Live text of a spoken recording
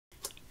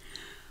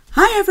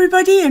Hi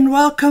everybody and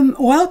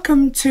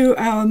welcome to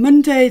our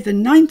Monday the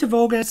 9th of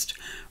August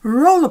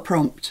roller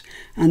prompt,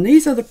 and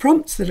these are the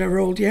prompts that I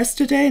rolled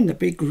yesterday in the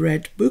big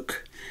red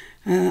book,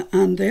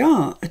 and they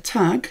are a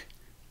tag,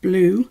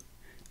 blue,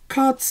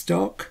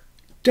 cardstock,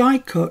 die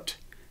cut,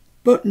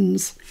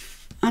 buttons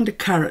and a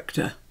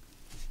character.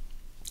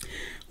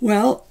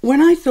 Well,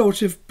 when I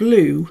thought of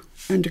blue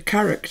and a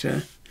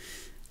character,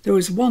 there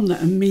was one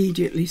that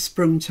immediately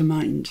sprung to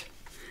mind.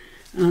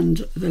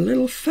 And the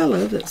little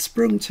fella that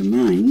sprung to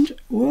mind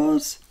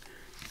was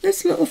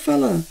this little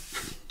fella,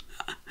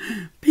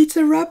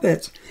 Peter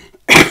Rabbit.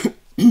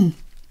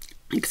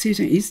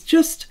 Excuse me, he's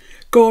just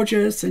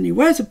gorgeous and he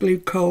wears a blue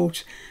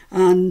coat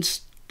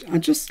and I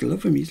just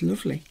love him, he's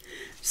lovely.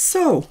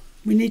 So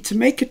we need to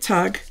make a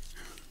tag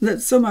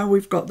that somehow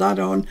we've got that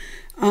on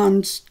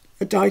and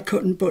a die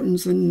cut and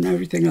buttons and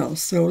everything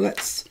else. So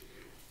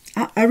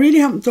I really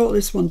haven't thought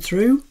this one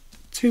through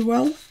too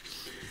well.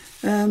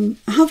 I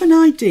have an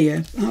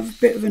idea, I have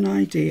a bit of an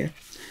idea.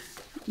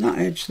 That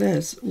edge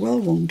there's well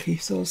wonky,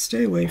 so I'll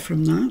stay away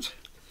from that.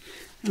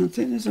 And I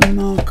think there's a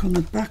mark on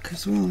the back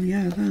as well,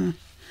 yeah, there.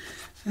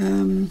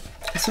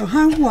 So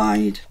how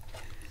wide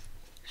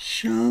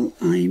shall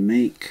I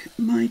make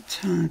my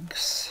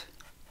tags?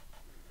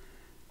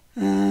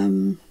 I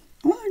want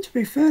them to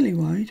be fairly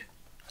wide,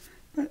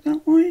 about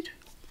that wide.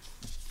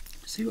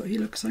 See what he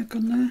looks like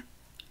on there.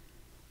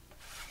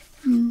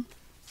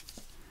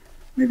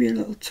 Maybe a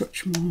little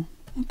touch more.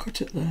 I'll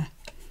cut it there.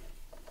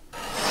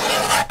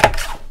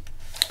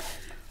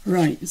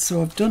 Right,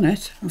 so I've done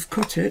it. I've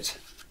cut it.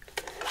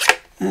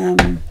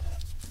 And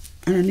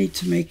I need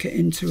to make it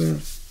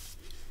into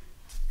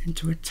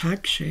a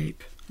tag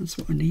shape. That's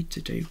what I need to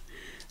do.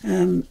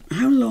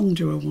 How long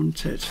do I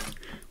want it? I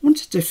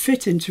want it to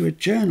fit into a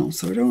journal,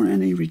 so I don't want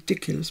any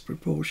ridiculous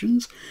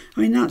proportions.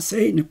 I mean, that's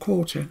 8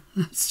 1/4.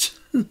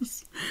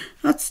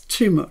 That's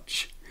too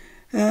much.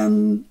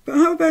 But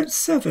how about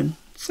 7?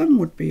 7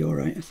 would be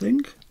alright, I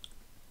think.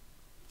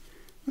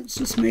 Let's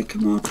just make a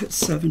mark at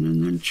 7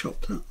 and then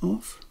chop that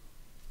off.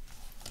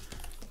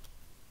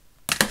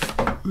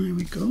 There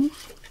we go.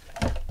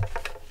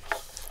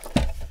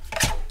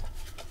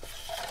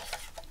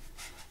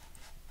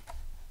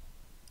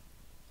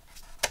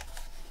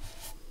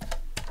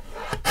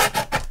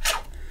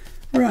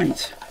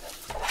 Right,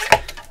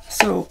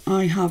 so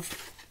I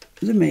have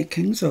the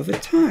makings of a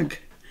tag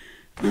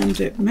and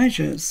it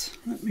measures,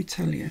 let me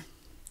tell you,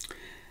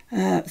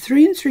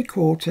 3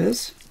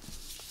 3/4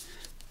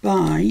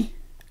 by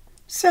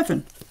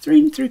 7.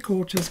 3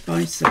 3/4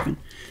 by 7.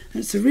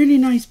 It's a really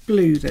nice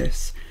blue,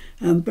 this,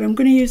 but I'm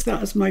going to use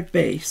that as my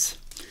base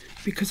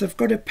because I've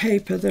got a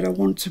paper that I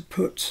want to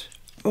put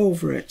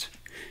over it.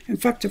 In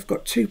fact, I've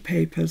got 2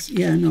 papers.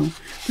 Yeah, no, I'm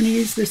going to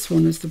use this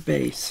one as the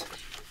base.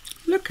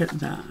 Look at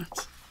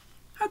that.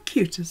 How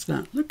cute is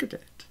that? Look at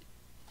it.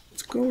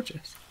 It's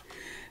gorgeous.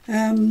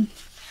 And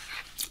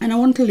I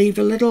want to leave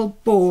a little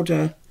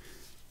border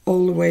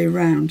all the way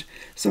around,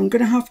 so I'm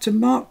going to have to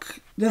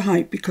mark the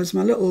height because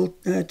my little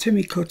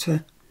Timmy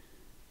trimmer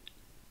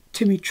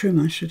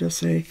should I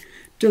say,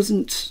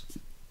 doesn't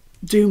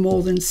do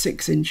more than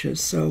 6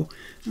 inches, so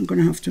I'm going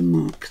to have to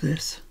mark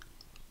this.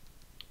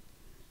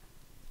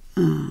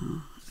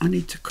 I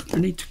need to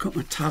cut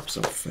my tabs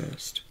off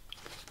first.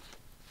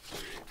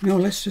 No,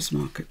 let's just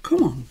mark it.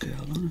 Come on,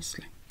 girl,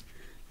 honestly,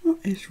 what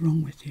is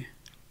wrong with you?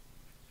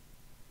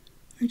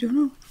 I don't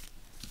know.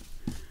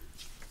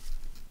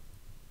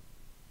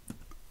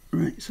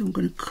 Right, so I'm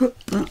going to cut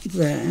that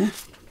there.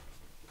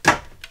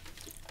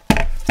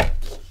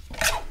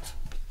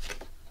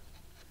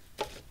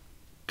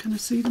 Can I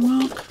see the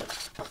mark?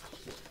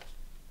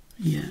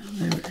 Yeah,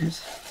 there it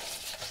is.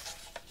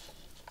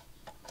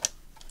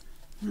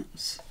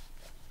 That's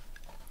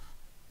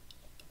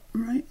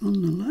right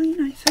on the line,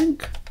 I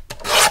think.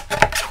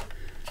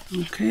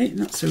 Okay,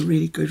 that's a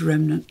really good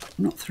remnant.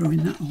 I'm not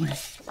throwing that away.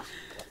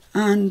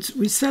 And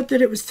we said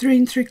that it was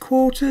 3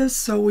 3/4,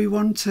 so we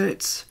want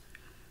it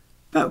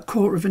about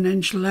 1/4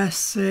 inch less,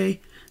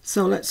 say,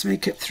 so let's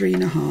make it 3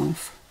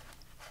 1/2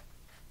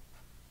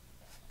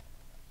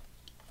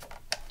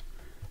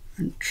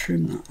 and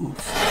trim that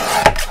off.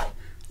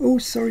 Oh,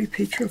 sorry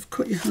Peter, I've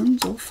cut your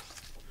hands off.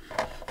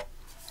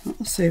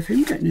 That'll save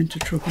him getting into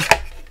trouble.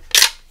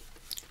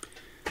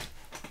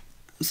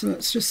 So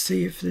let's just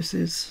see if this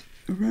is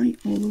right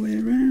all the way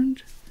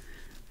around.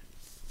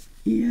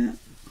 Yeah.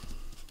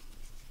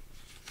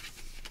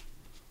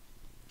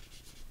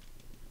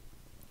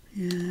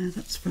 Yeah,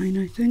 that's fine,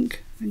 I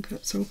think. I think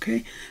that's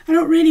okay. I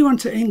don't really want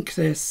to ink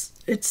this.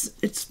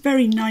 It's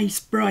very nice,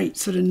 bright,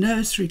 sort of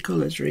nursery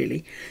colours,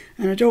 really.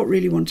 And I don't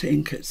really want to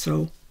ink it,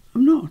 so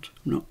I'm not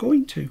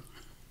going to.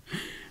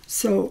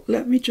 So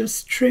let me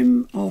just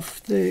trim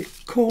off the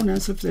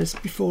corners of this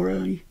before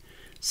I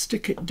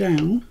stick it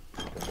down.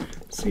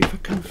 See if I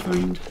can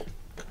find...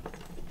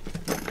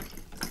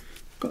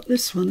 Got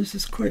this one, this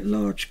is quite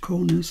large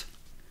corners.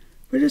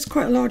 But it is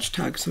quite a large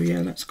tag, so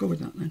yeah, let's go with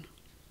that then.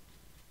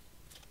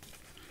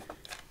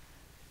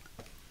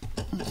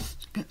 Let's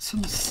get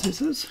some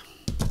scissors.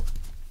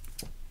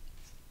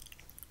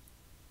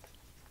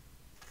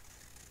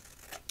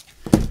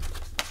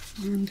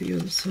 And the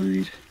other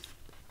side.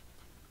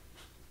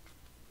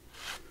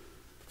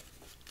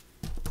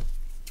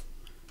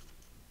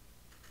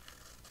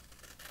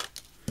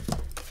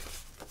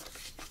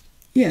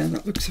 Yeah,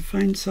 that looks a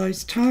fine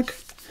size tag.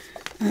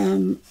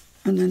 And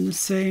then the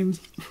same,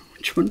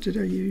 which one did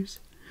I use?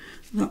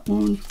 That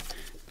one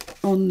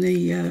on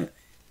the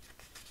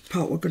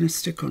part we're going to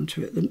stick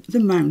onto it, the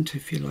mount,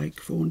 if you like,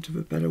 for want of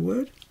a better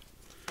word.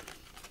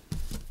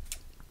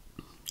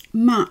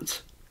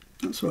 Mat,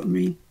 that's what I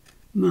mean.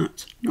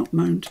 Mat, not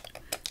mount.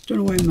 Don't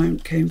know where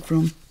mount came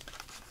from.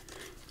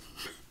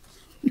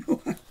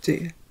 No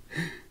idea.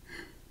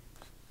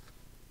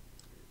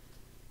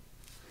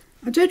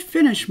 I did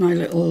finish my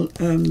little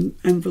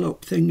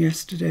envelope thing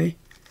yesterday.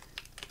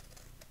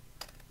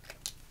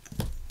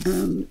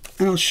 And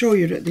I'll show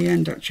you it at the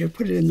end actually. I'll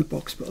put it in the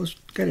box, but I'll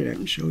get it out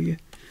and show you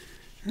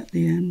at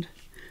the end.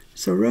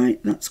 So right,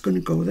 that's going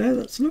to go there.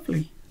 That's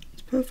lovely.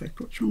 It's perfect.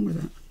 What's wrong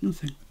with that?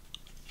 Nothing.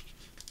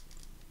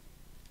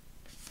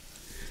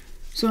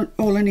 So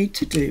all I need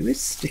to do is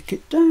stick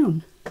it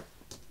down.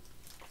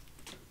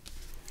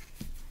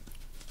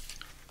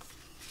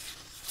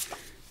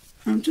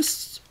 I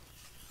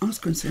was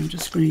going to say I'm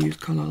just going to use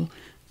collal.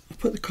 I'll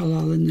put the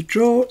collal in the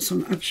drawer, so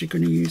I'm actually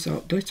going to use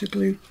our glitter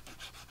glue.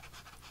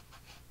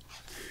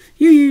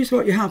 You use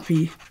what you're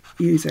happy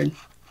using.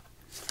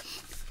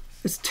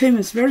 As Tim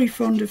is very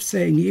fond of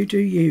saying, you do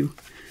you.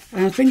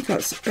 And I think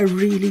that's a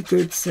really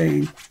good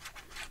saying.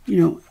 You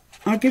know,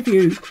 I'll give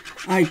you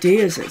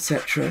ideas,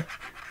 etc.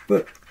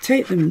 But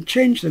take them,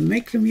 change them,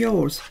 make them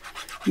yours.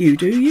 You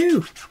do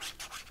you.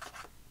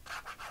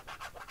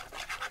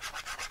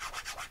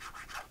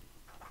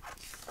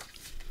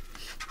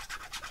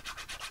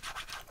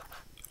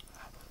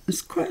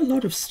 There's quite a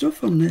lot of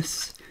stuff on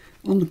this,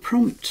 on the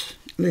prompt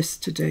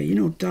list today. You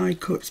know, die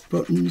cuts,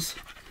 buttons,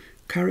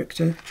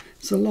 character.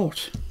 It's a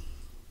lot.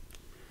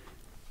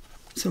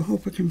 So I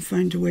hope I can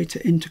find a way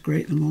to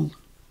integrate them all.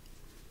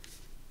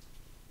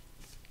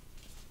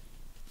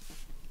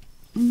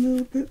 A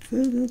little bit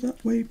further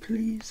that way,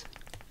 please.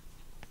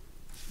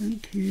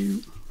 Thank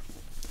you.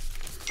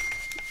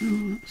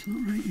 Oh, that's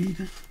not right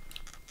either.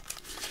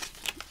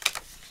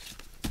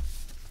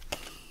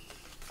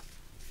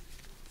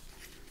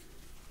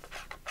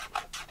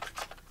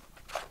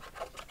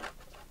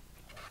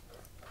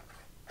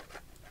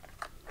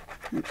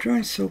 It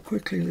dries so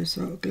quickly, this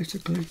out of glitter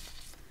glue,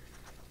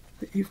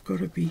 that you've got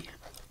to be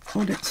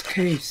on its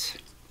case.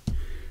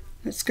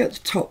 Let's get the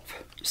top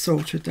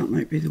sorted. That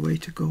might be the way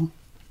to go.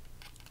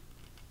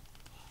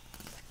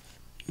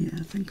 Yeah,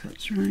 I think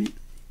that's right.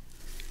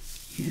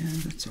 Yeah,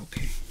 that's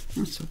okay.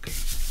 That's okay.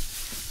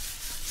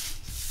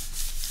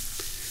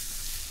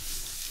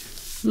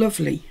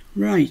 Lovely.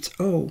 Right.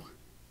 Oh.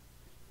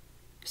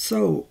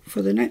 So,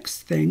 for the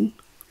next thing,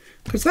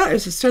 because that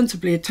is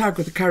ostensibly a tag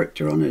with a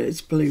character on it, it's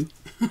blue.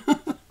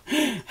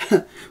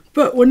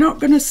 But we're not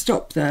going to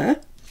stop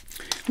there.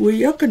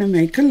 We are going to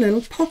make a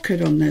little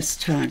pocket on this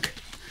tag.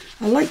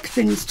 I like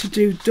things to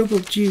do double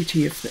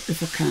duty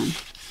if I can.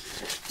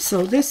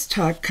 So this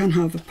tag can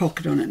have a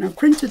pocket on it. And I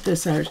printed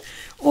this out.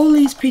 All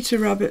these Peter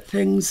Rabbit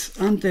things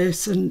and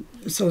this and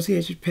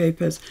associated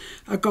papers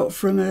I got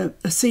from a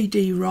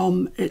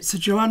CD-ROM. It's a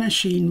Joanna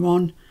Sheen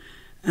one.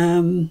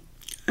 And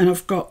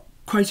I've got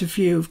quite a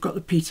few. I've got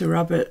the Peter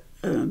Rabbit,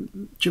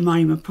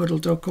 Jemima, Puddle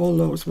Duck, all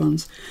those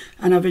ones.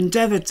 And I've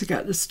endeavoured to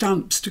get the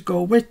stamps to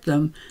go with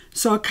them.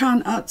 So I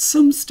can, at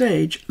some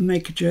stage,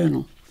 make a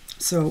journal.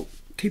 So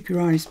keep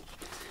your eyes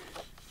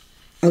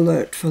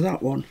alert for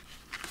that one,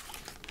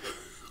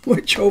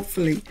 which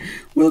hopefully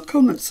will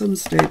come at some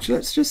stage.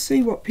 Let's just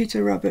see what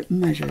Peter Rabbit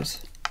measures.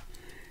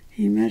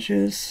 He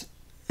measures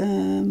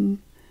a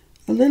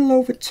little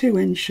over 2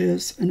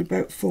 inches and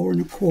about 4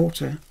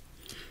 1/4.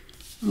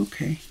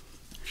 Okay,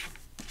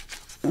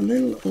 a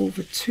little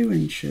over 2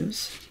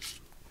 inches.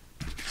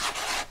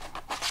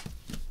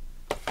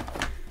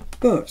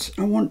 But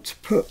I want to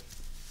put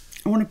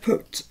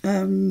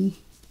a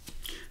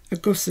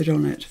gusset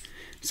on it.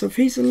 So if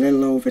he's a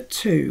little over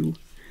 2,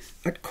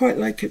 I'd quite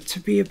like it to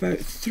be about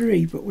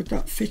 3, but would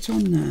that fit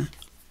on there?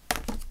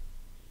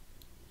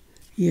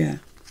 Yeah.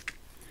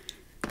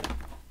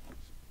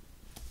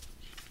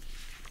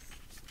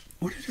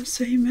 What did I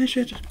say he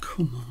measured?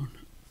 Come on,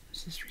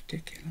 this is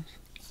ridiculous.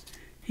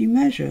 He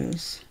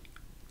measures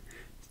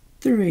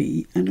 4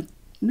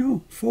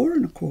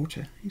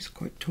 1/4. He's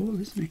quite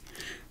tall, isn't he?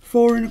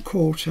 4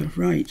 1/4,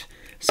 right.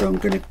 So I'm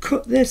going to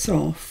cut this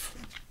off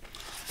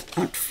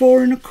at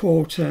 4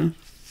 1/4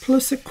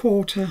 plus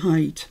 1/4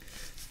 height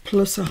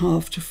plus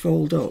 1/2 to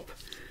fold up.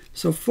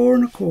 So 4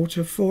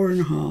 1/4, 4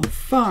 1/2,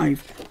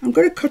 5. I'm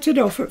going to cut it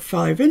off at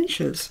 5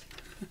 inches.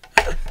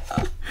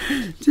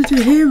 Did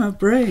you hear my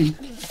brain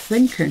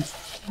thinking?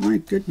 My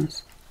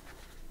goodness,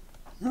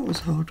 that was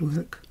hard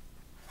work.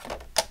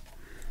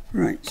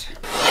 Right,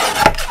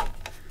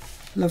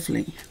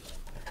 lovely.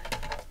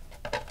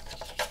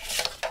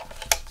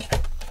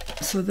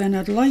 So then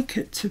I'd like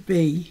it to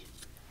be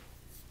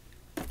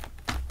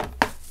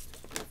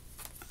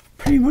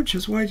pretty much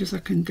as wide as I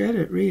can get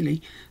it,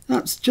 really.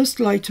 That's just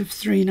light of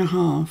 3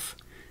 1/2,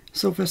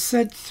 So if I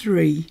said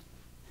 3,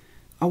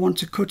 I want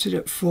to cut it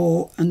at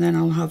 4, and then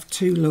I'll have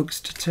 2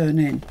 lugs to turn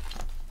in.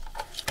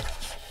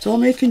 It's all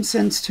making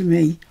sense to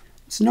me.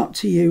 It's not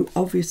to you,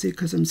 obviously,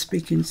 because I'm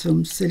speaking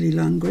some silly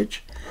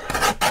language,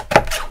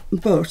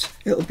 but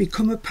it'll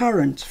become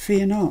apparent,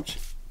 fear not.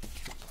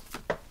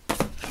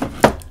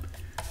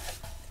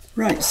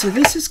 Right, so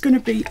this is going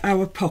to be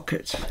our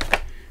pocket.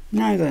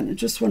 Now then, I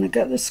just want to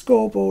get the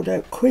scoreboard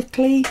out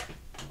quickly.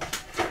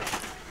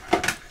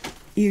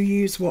 You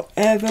use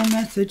whatever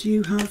method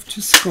you have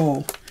to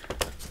score.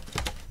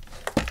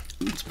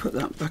 Let's put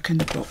that back in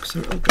the box or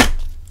it'll get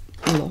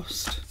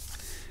lost.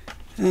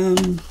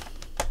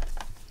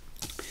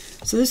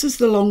 So this is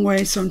the long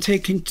way, so I'm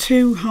taking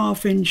 2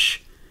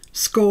 half-inch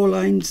score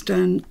lines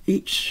down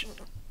each.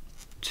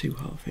 2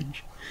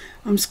 half-inch.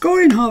 I'm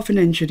scoring half an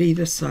inch at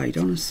either side,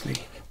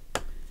 honestly.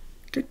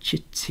 Get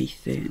your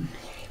teeth in.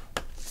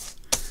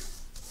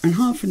 And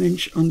half an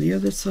inch on the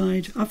other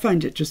side. I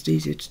find it just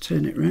easier to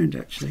turn it round,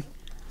 actually.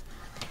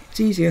 It's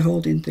easier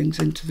holding things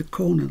into the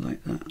corner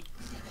like that.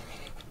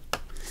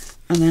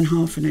 And then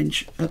half an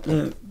inch at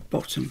the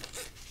bottom.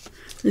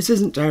 This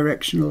isn't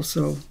directional,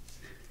 so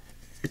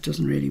it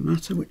doesn't really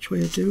matter which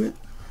way I do it.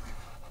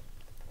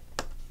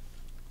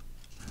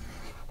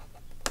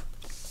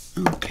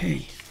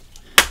 Okay.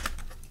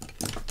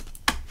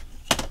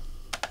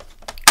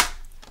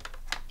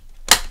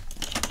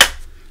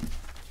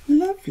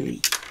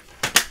 Lovely.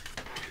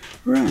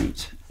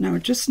 Right, now I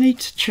just need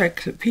to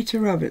check that Peter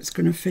Rabbit's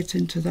going to fit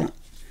into that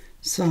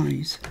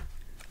size.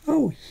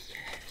 Oh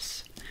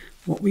yes.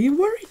 What were you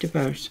worried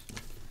about?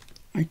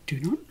 I do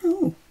not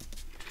know.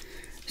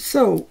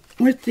 So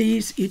with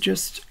these you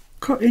just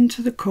cut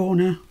into the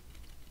corner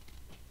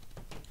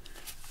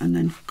and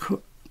then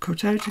cut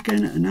out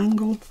again at an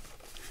angle.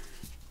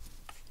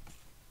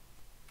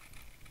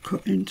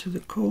 Cut into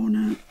the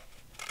corner,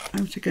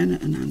 out again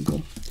at an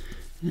angle.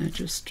 And they're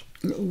just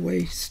little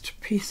waste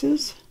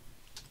pieces.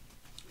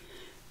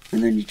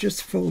 And then you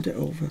just fold it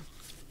over.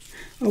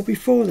 Oh,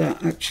 before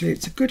that, actually,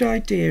 it's a good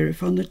idea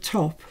if on the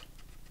top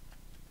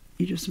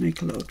you just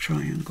make a little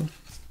triangle.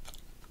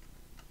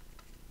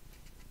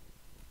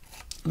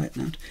 Like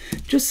that.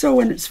 Just so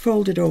when it's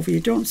folded over, you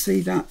don't see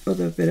that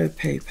other bit of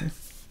paper,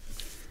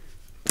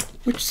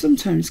 which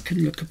sometimes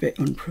can look a bit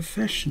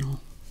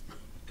unprofessional.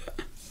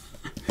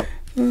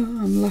 Oh,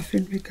 I'm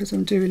laughing because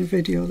I'm doing a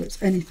video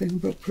that's anything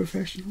but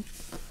professional.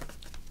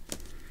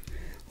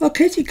 Well,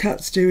 Kitty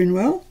Cat's doing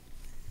well.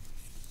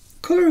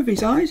 Colour of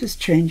his eyes is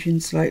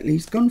changing slightly.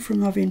 He's gone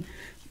from having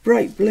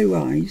bright blue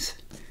eyes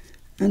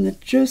and they're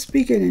just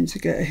beginning to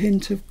get a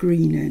hint of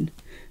green in.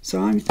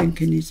 So I'm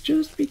thinking he's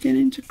just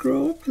beginning to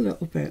grow up a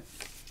little bit.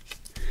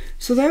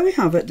 So there we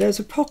have it. There's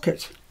a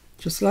pocket,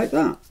 just like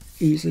that.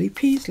 Easily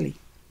peasily.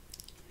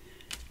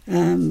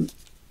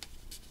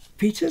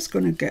 Peter's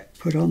going to get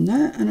put on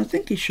there, and I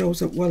think he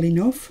shows up well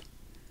enough,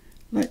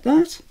 like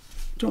that.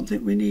 Don't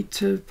think we need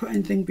to put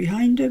anything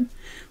behind him.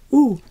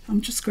 Ooh, I'm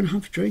just going to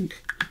have a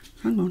drink.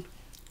 Hang on.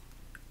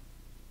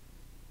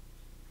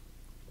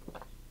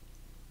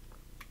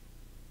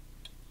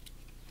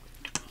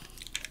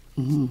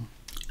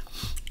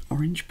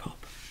 Orange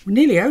pop. We're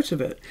nearly out of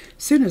it.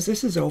 As soon as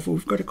this is over,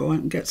 we've got to go out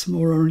and get some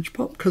more orange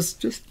pop, because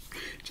just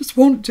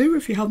won't do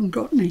if you haven't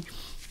got any.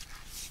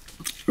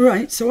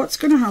 Right, so what's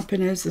going to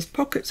happen is this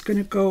pocket's going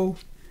to go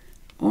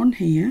on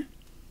here,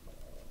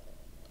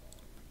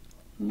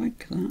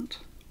 like that.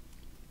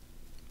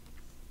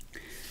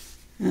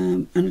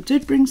 And I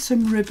did bring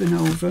some ribbon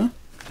over,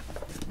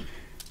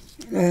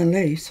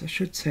 lace I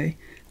should say,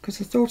 because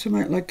I thought I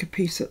might like a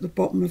piece at the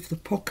bottom of the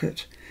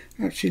pocket.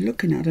 Actually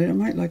looking at it, I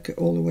might like it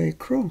all the way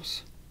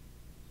across.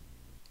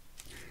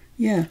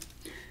 Yeah,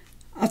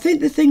 I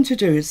think the thing to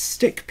do is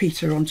stick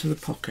Peter onto the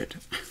pocket.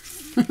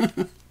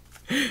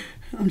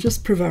 I'm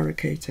just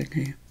prevaricating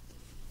here.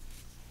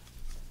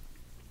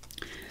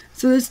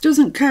 So this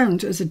doesn't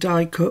count as a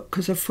die cut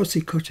because I fussy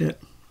cut it.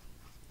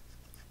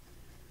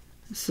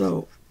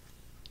 So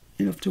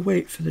you have to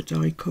wait for the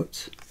die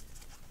cuts.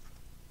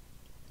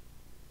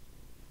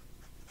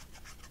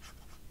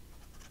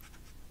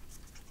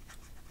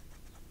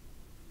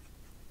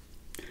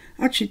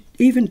 Actually,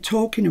 even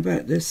talking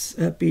about this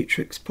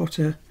Beatrix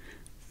Potter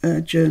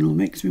journal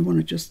makes me want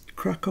to just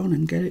crack on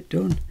and get it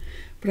done.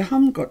 But I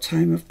haven't got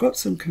time. I've got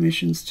some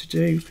commissions to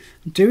do.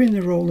 I'm doing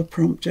the roller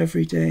prompt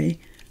every day,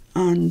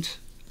 and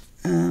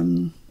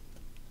soon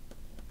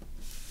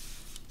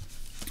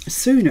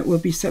it will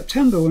be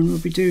September when we'll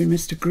be doing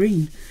Mr.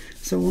 Green,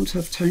 so I won't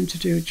have time to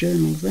do a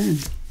journal then.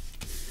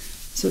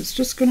 So it's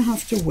just going to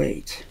have to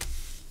wait.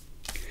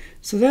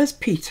 So there's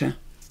Peter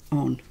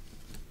on.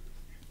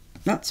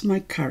 That's my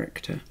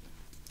character.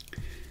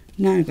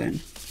 Now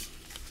then,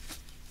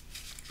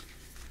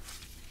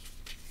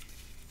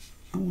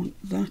 I want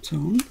that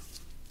on,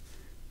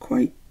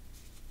 quite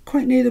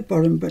near the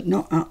bottom, but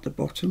not at the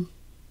bottom.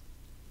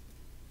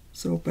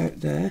 So about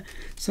there.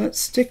 So let's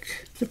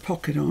stick the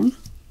pocket on.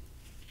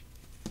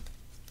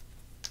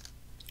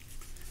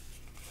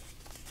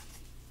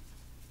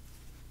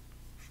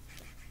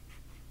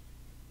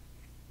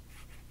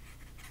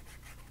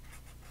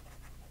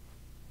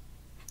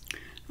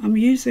 I'm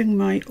using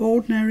my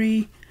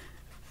ordinary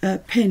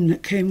pin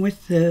that came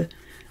with the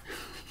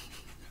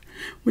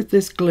with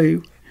this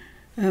glue,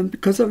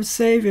 because I was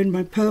saving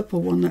my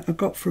purple one that I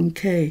got from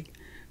Kay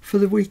for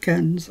the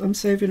weekends. I'm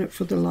saving it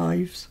for the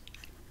lives.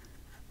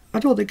 I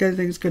don't think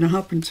anything's going to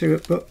happen to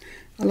it, but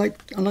I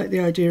like the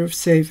idea of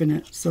saving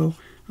it, so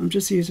I'm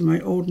just using my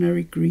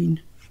ordinary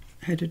green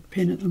headed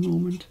pin at the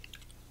moment.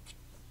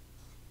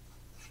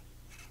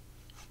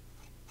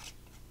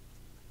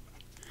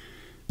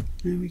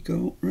 There we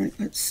go. Right,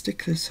 let's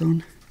stick this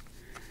on.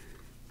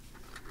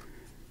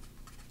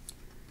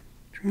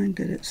 Try and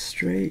get it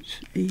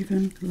straight,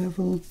 even,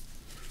 level.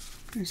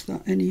 Is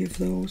that any of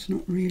those?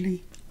 Not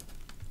really.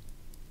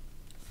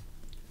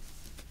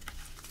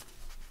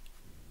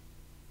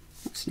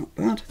 That's not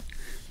bad.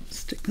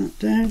 Stick that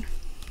down.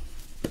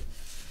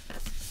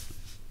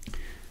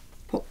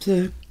 Pop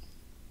the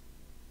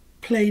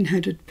plain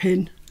headed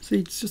pin. See,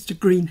 it's just a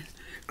green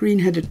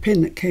headed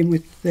pin that came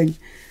with the thing.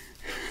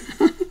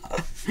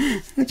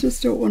 I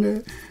just don't want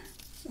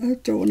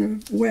to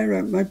wear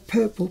out my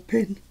purple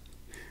pin.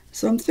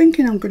 So I'm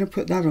thinking I'm going to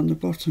put that on the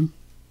bottom.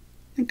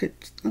 I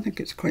think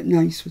it's quite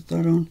nice with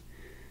that on.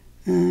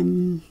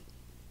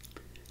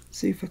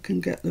 See if I can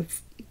get the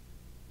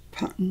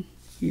pattern.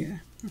 Yeah,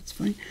 that's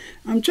fine.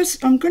 I'm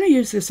going to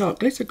use this art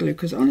glitter glue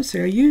because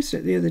honestly I used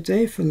it the other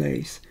day for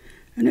lace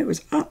and it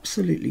was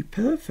absolutely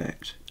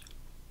perfect.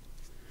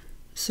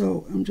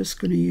 So I'm just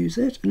going to use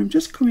it, and I'm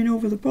just coming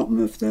over the bottom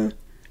of the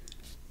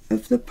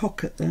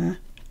pocket there,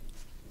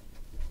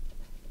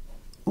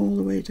 all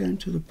the way down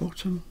to the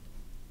bottom.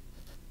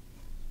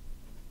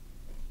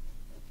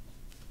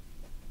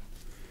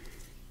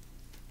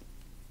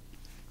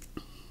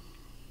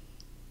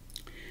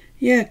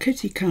 Yeah,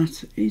 Kitty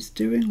Cat, he's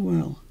doing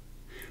well.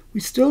 We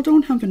still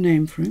don't have a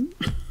name for him.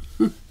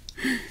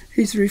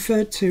 He's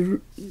referred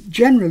to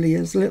generally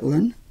as Little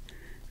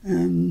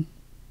 'un,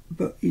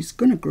 but he's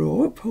going to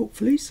grow up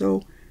hopefully,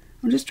 so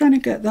I'm just trying to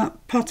get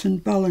that pattern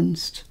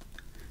balanced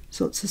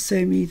so it's the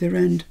same either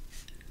end.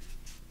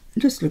 It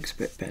just looks a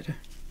bit better.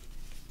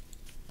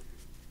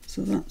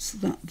 So that's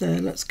that there.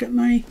 Let's get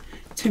my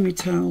Timmy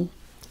towel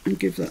and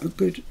give that a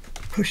good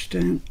push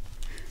down.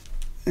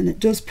 And it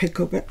does pick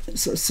up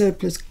sort of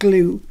surplus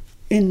glue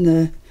in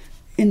the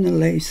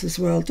lace as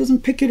well. It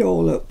doesn't pick it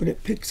all up, but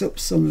it picks up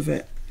some of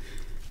it,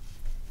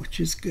 which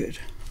is good.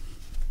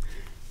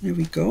 There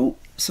we go.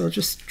 So I'll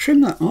just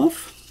trim that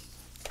off.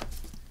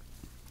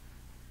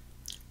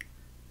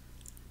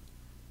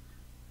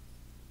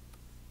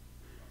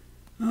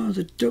 Oh,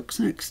 the ducks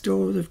next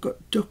door, they've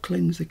got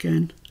ducklings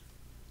again.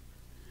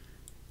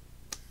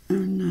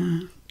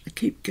 And they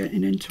keep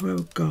getting into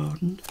our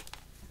garden.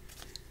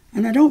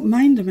 And I don't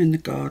mind them in the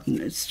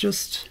garden, it's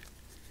just,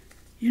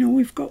 you know,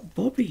 we've got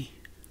Bobby.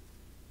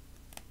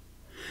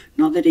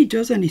 Not that he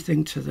does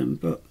anything to them,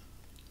 but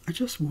I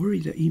just worry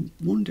that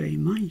one day he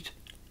might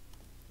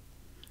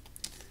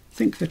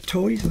think they're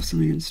toys or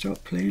something and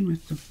start playing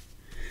with them.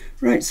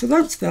 Right, so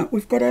that's that.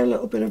 We've got our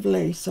little bit of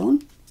lace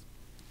on.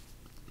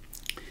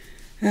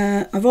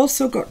 I've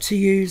also got to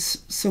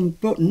use some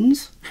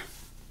buttons.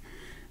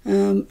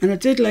 And I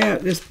did lay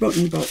out this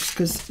button box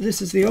because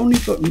this is the only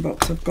button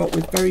box I've got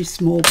with very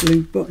small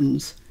blue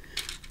buttons,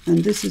 and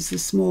this is the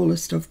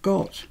smallest I've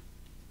got.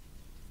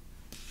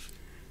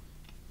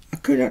 I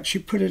could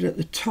actually put it at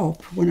the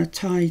top when I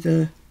tie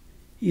the...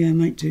 Yeah, I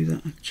might do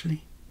that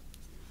actually,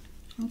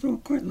 although I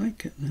quite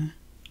like it there.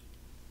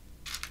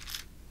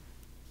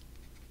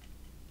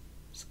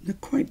 They're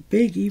quite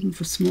big even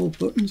for small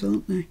buttons,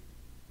 aren't they?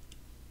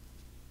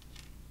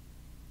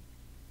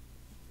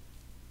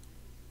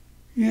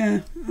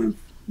 Yeah,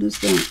 there's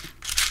that.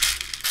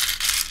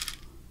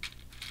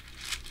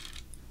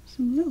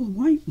 Some little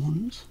white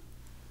ones.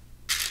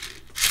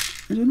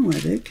 I don't know where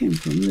they came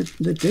from.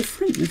 They're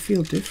different. They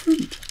feel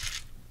different.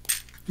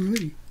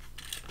 Really.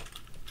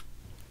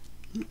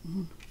 That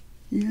one.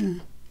 Yeah.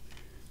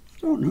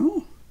 I don't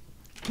know.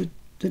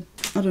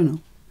 I don't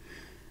know.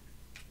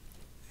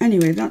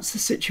 Anyway, that's the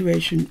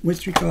situation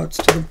with regards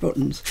to the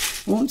buttons.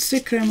 I won't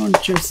stick them on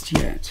just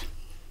yet.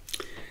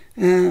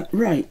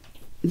 Right.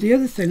 The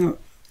other thing,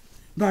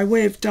 by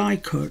way of die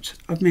cut,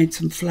 I've made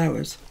some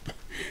flowers.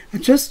 I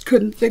just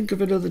couldn't think of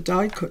another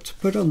die cut to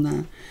put on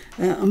there.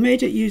 I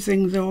made it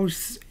using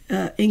those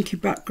inky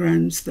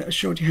backgrounds that I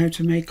showed you how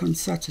to make on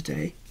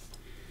Saturday.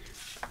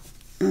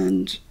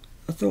 And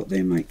I thought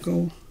they might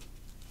go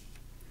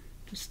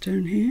just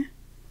down here.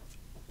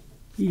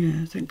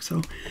 Yeah, I think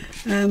so.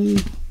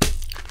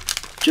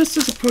 Just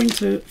as a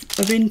point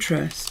of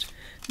interest,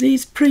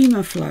 these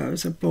Prima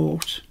flowers I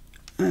bought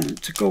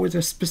to go with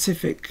a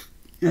specific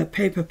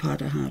paper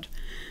pad I had,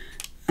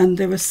 and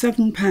they were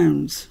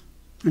 £7.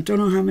 I don't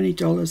know how many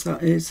dollars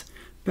that is,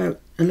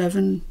 about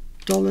 $11,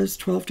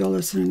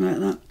 $12, something like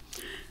that.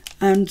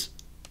 And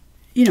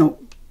you know,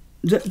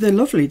 they're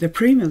lovely, they're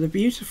Prima, they're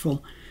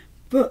beautiful,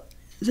 but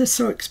they're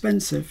so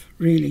expensive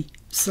really.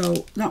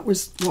 So that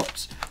was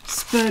what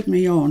spurred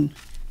me on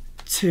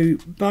to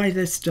buy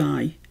this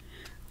die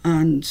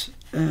and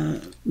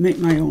make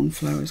my own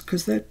flowers,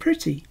 because they're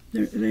pretty.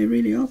 They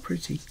really are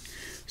pretty.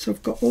 So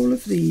I've got all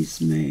of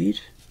these made.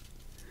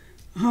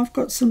 I have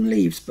got some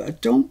leaves, but I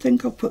don't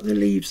think I'll put the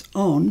leaves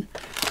on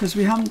because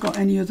we haven't got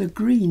any other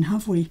green,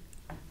 have we?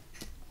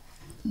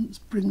 Let's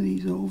bring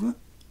these over,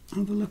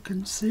 have a look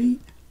and see.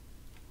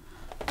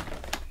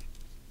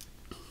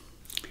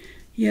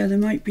 Yeah, there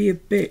might be a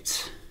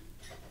bit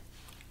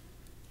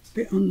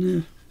on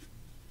the,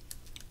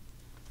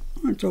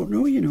 I don't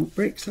know, you know, it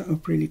breaks that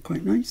up really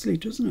quite nicely,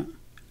 doesn't it?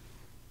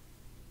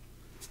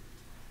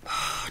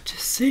 Oh,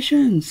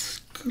 decisions,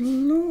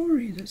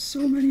 glory, there's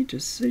so many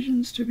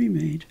decisions to be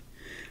made.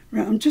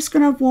 Right, I'm just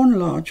going to have one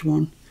large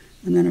one,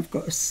 and then I've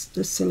got a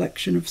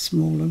selection of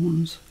smaller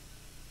ones.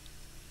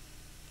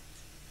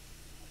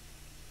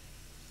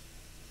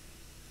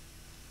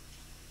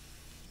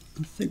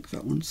 I think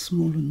that one's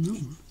smaller than that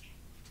one.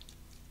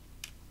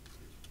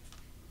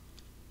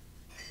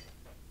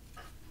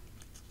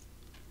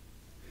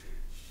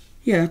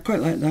 Yeah, I quite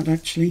like that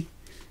actually.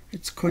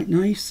 It's quite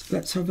nice.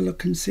 Let's have a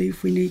look and see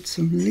if we need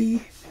some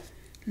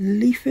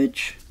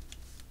leafage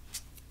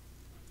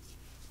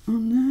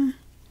on there.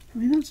 I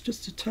mean, that's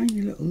just a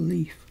tiny little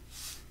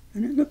leaf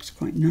and it looks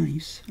quite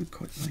nice. I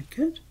quite like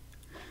it.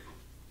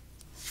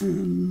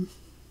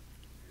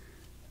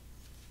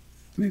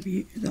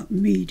 Maybe that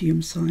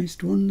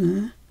medium-sized one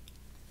there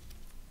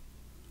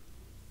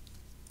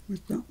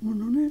with that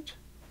one on it.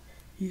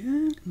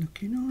 Yeah,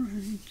 looking all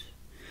right.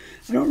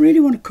 I don't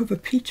really want to cover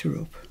Peter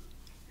up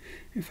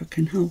if I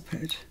can help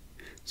it.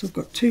 So I've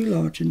got 2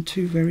 large and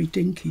 2 very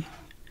dinky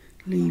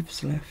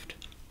leaves left.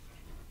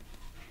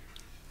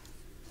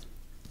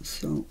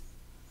 So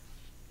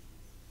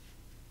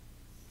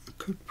I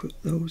could put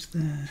those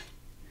there,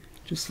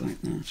 just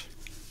like that.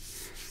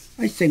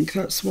 I think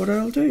that's what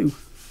I'll do.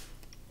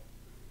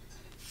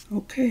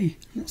 Okay,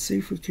 let's see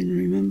if we can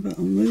remember.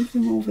 I'll move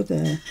them over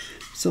there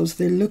so as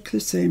they look the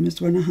same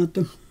as when I had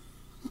them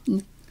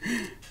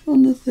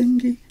on the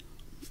thingy.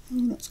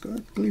 Oh, that's got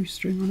a glue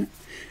string on it.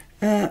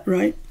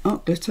 Right,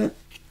 art glitter.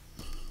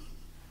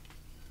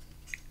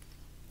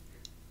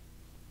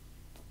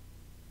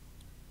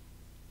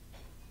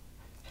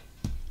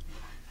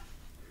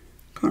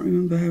 Can't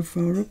remember how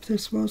far up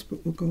this was,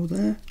 but we'll go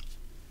there.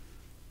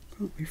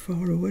 Can't be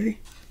far away.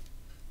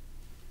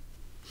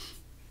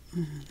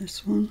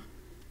 This one.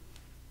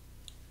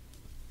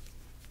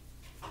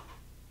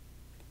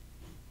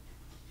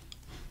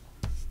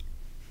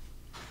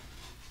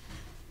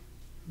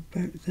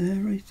 About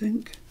there, I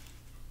think.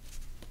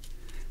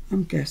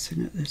 I'm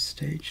guessing at this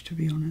stage, to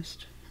be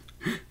honest.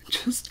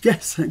 Just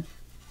guessing.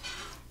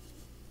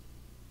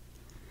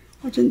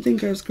 I didn't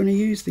think I was going to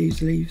use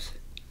these leaves.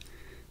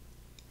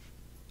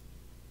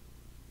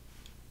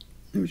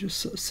 They were just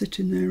sort of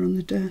sitting there on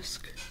the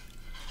desk.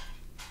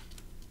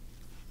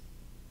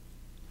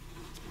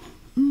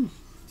 I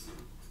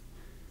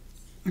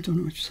don't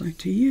know which side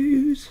to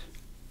use.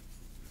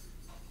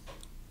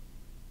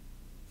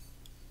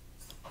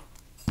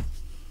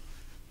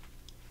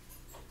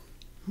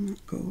 And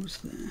that goes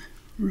there.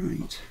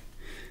 Right.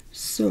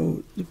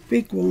 So the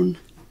big one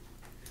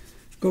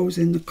goes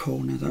in the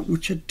corner, that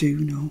much I do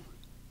know.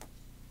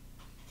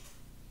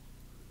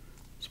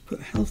 Let's put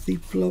a healthy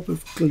blob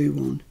of glue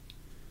on.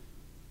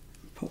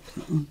 Pop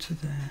that onto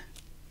there.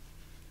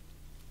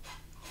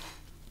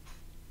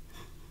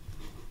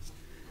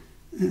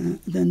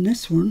 Then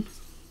this one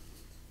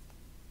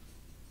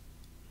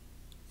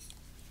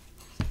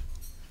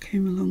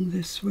came along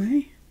this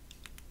way.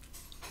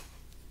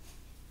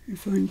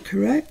 If I'm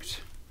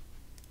correct,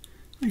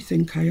 I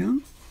think I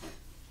am.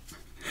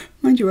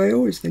 Mind you, I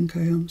always think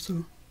I am,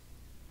 so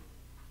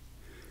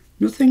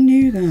nothing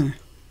new there.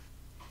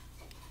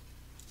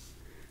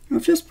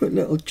 I've just put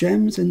little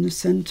gems in the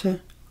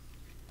centre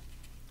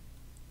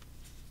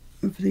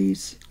of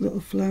these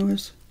little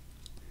flowers.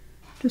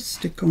 Just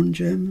stick on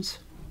gems.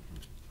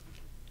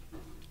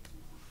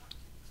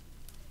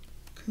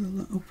 Curl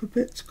that up a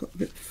bit, it's got a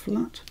bit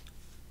flat.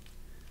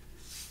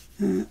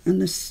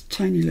 And this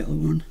tiny little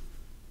one.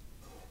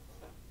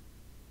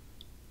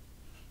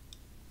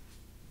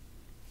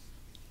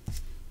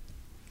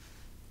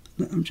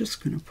 That I'm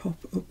just going to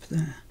pop up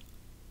there.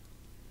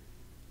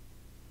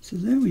 So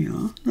there we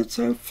are, that's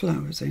our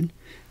flowers in.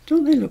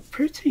 Don't they look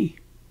pretty?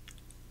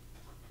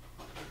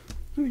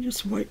 Let me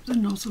just wipe the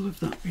nozzle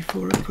of that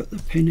before I put the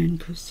pin in,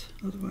 because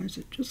otherwise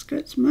it just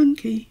gets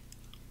manky.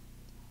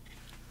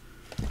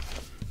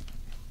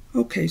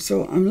 Okay,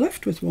 so I'm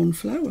left with one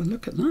flower,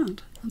 look at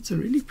that. That's a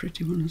really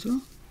pretty one as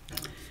well.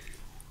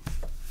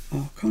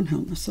 Oh, I can't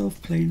help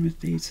myself playing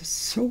with these, they're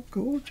so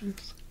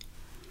gorgeous.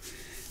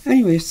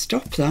 Anyway,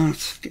 stop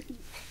that.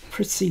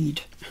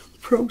 Proceed.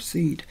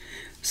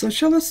 So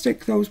shall I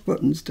stick those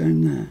buttons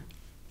down there?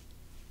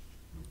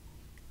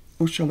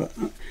 Or shall I?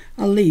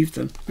 I'll leave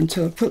them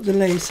until I put the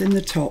lace in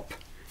the top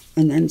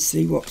and then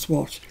see what's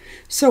what.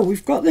 So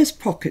we've got this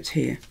pocket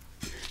here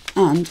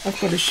and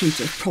I've got a sheet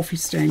of coffee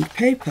stained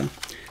paper.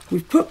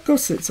 We've put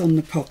gussets on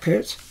the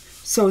pocket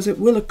so as it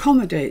will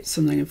accommodate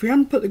something. If we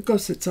hadn't put the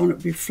gussets on, it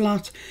would be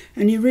flat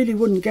and you really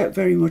wouldn't get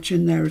very much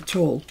in there at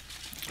all.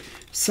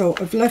 So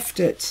I've left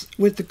it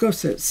with the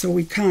gussets so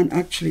we can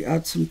actually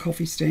add some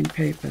coffee stained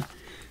paper.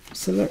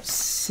 So let's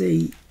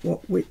see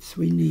what width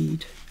we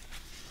need.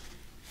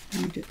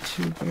 Need it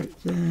to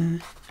about there.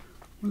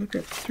 Will I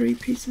get 3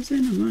 pieces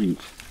in? I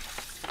might.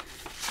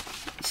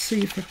 Let's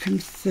see if I can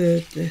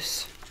third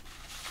this.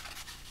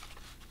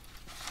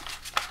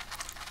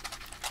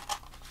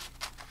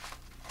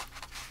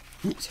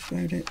 That's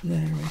about it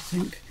there, I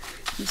think.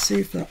 Let's see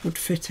if that would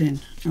fit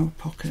in our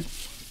pocket.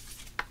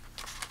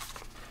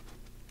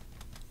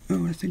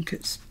 Oh, I think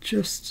it's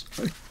just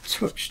a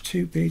touch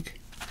too big.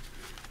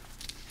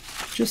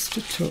 Just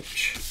a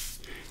touch.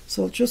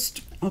 So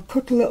I'll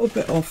cut a little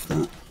bit off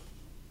that.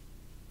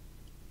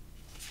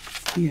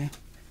 Yeah.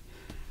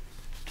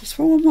 Just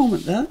for a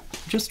moment there.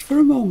 Just for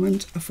a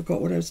moment, I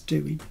forgot what I was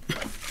doing.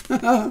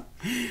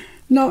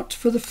 Not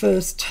for the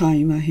first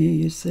time, I hear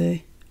you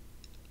say.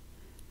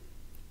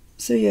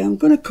 So yeah, I'm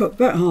going to cut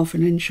about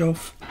 1/2 inch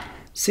off.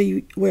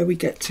 See where we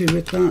get to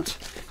with that.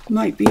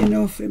 Might be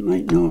enough, it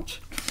might not.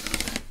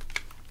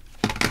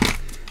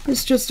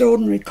 It's just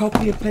ordinary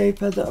copier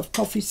paper that I've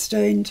coffee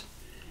stained.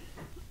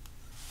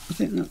 I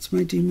think that's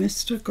my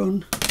demister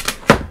gone.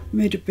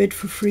 Made a bid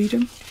for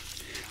freedom.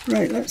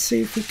 Right, let's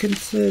see if we can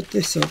third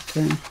this up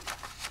then.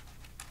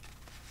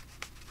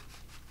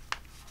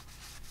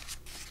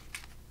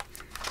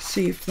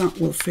 See if that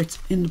will fit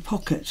in the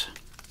pocket.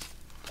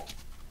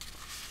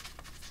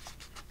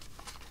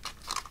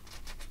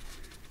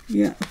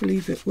 Yeah, I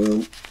believe it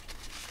will.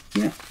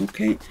 Yeah,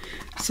 okay.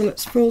 So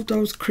let's fold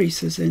those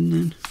creases in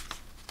then.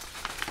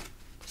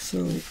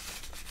 So,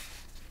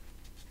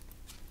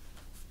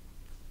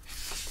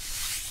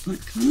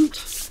 like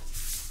that.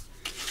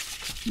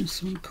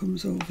 This one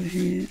comes over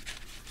here,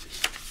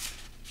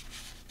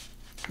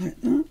 like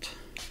that.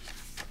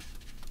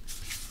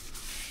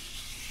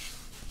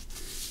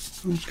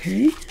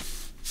 Okay.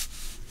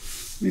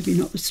 Maybe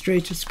not the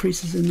straightest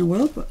creases in the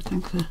world, but I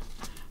think they're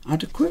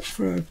adequate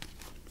for our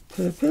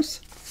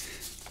purpose.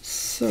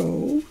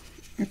 So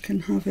I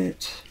can have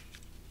it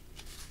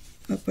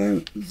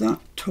about that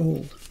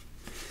tall.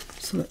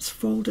 So let's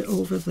fold it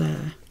over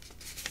there.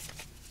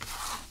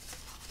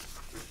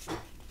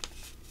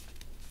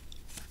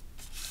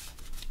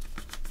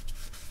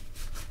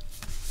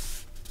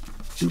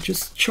 And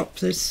just chop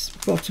this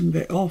bottom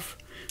bit off,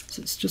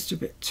 so it's just a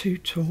bit too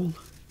tall.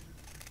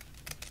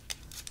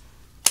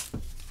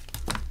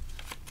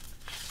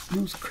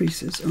 Those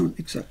creases aren't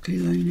exactly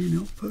lining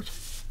up, but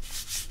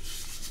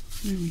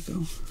there we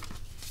go.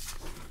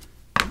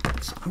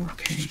 That's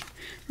okay.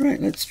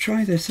 Right, let's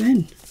try this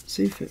in,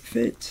 see if it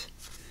fits.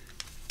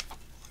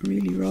 I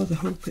really rather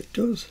hope it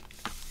does.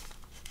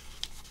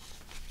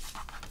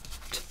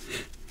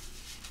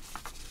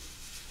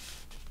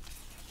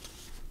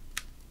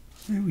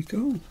 There we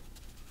go.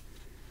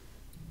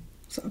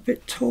 Is that a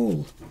bit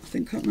tall? I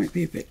think that might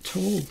be a bit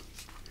tall.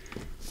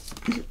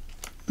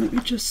 Let me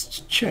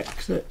just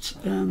check that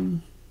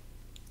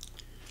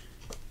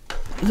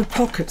the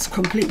pocket's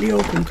completely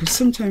open, because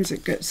sometimes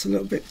it gets a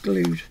little bit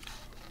glued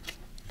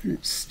and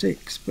it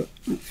sticks, but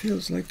it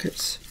feels like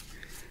it's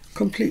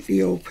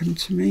completely open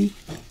to me.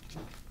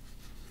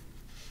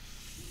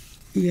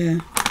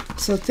 Yeah,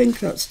 so I think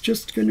that's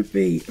just going to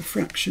be a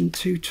fraction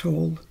too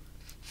tall.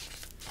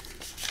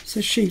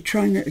 So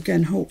trying it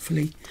again,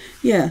 hopefully.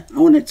 Yeah, I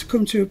want it to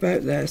come to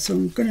about there, so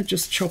I'm going to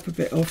just chop a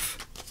bit off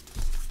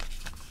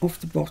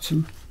the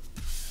bottom.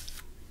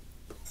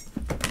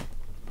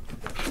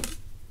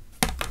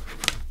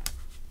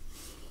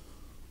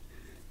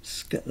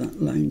 Just get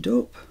that lined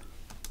up.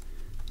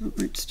 That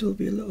might still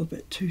be a little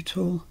bit too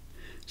tall.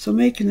 So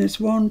making this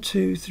 1,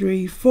 2,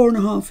 3,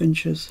 4.5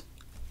 inches.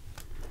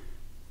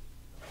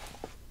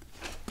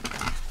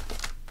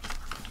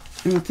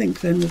 And I think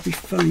then we'll be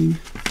fine.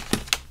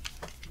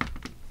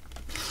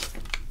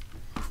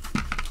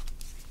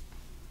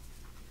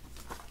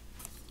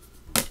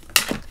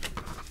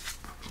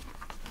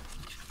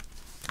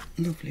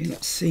 Lovely,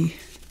 let's see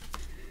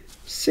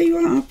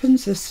what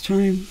happens this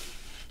time.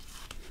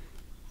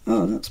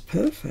 Oh, that's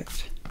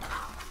perfect.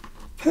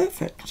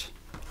 Perfect.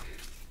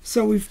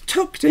 So we've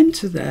tucked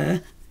into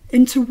there,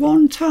 into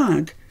one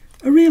tag,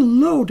 a real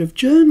load of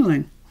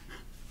journaling.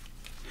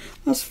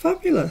 That's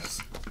fabulous.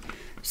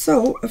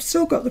 So I've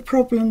still got the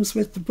problems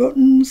with the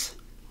buttons.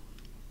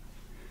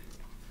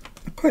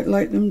 I quite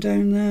like them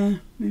down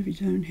there, maybe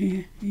down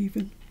here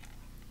even.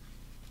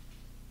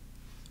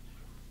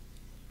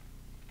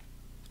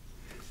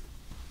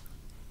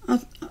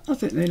 I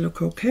think they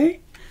look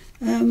okay,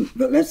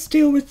 but let's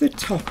deal with the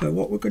topper,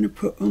 what we're going to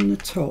put on the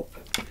top.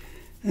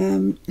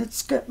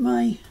 Let's get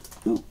my,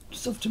 oh,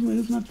 just have to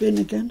move my bin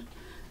again,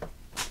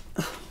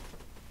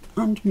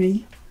 and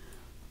me.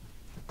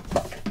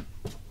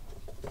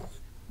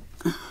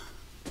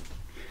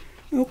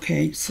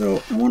 Okay,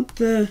 so I want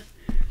the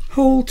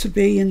hole to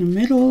be in the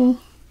middle,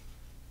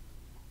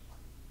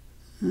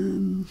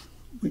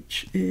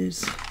 which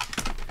is,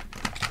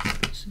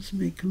 let's just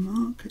make a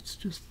mark, it's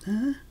just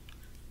there.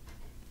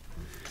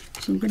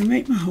 So I'm going to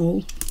make my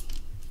hole.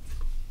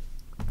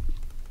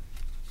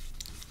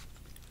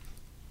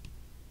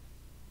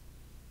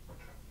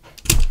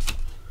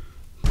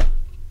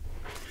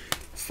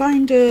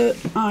 Find a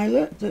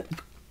eyelet that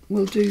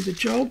will do the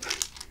job.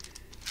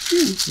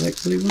 Yeah, there's light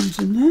blue ones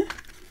in there.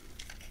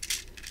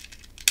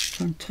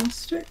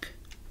 Fantastic.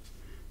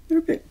 They're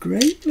a bit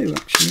grey blue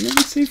actually. Let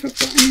me see if I've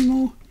got any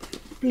more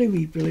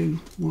bluey blue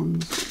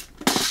ones.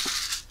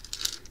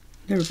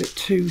 They're a bit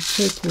too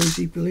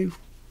turquoisey blue.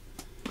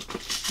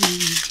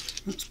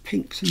 That's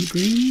pinks and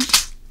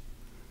greens.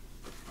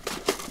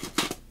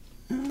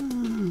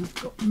 I've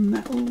got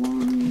metal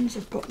ones.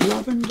 I've got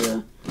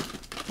lavender,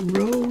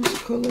 rose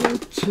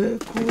coloured,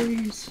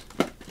 turquoise.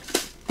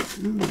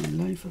 Oh my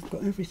life, I've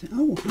got everything.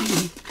 Oh, hang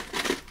on.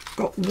 I've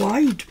got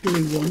wide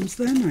blue ones.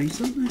 They're nice,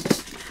 aren't they?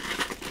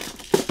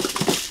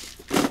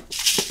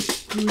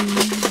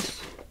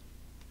 Greens.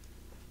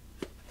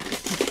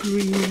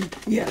 Green.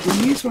 Yeah,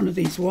 I'll use one of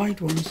these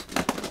wide ones.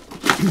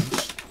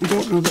 I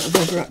don't know that I've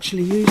ever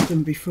actually used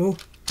them before.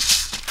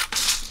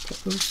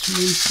 Put those to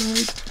one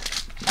side.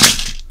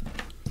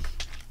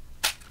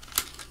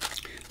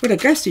 But I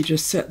guess you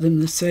just set them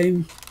the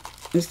same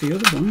as the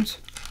other ones.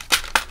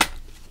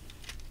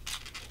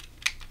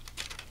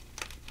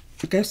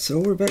 I guess so.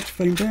 We're about to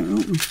find out,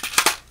 aren't we?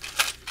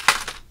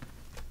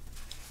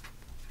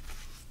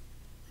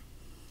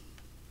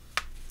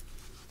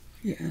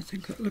 Yeah, I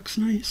think that looks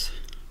nice.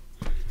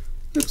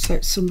 Looks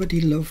like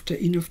somebody loved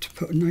it enough to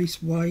put a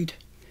nice wide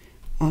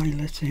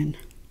eyelet in.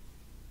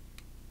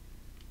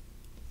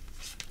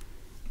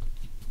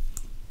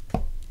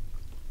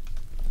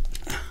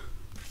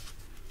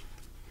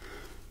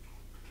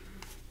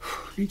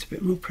 Needs a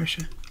bit more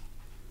pressure.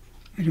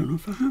 I don't know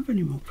if I have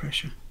any more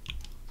pressure.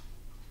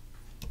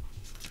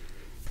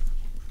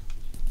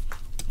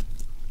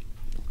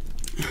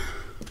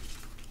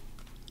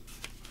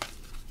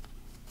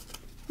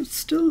 It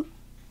still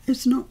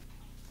is not.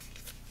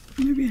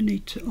 Maybe I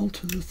need to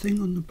alter the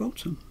thing on the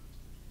bottom.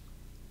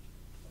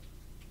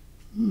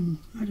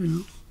 I don't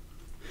know.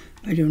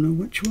 I don't know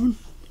which one.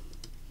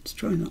 Let's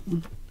try that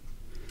one.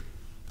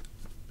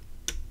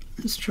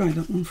 Let's try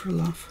that one for a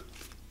laugh.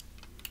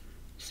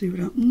 See what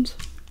happens.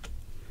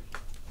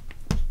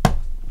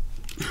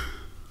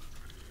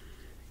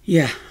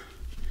 Yeah,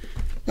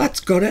 that's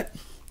got it.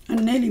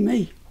 And nearly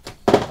me.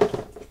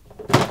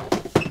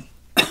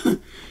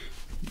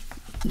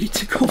 Need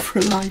to go for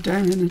a lie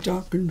down in a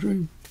darkened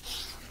room.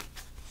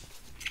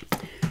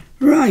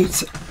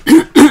 Right.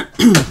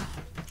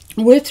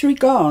 With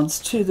regards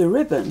to the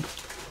ribbon,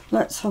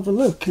 let's have a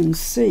look and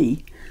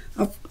see.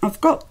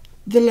 I've got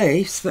the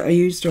lace that I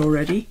used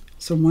already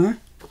somewhere.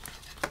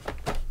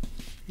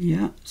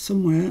 Yeah,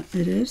 somewhere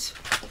it is.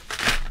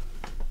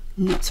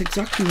 And that's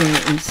exactly where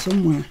it is,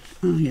 somewhere.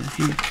 Oh yeah,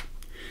 here.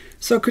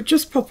 So I could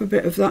just pop a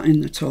bit of that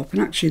in the top,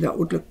 and actually that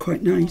would look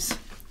quite nice.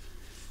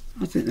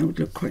 I think that would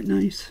look quite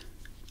nice.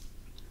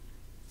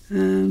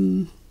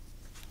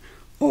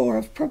 Or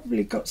I've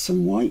probably got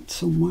some white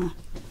somewhere.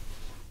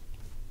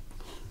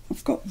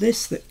 I've got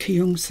this that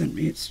Kyung sent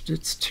me.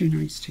 It's too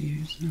nice to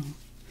use. No,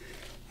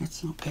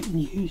 that's not getting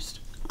used.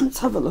 Let's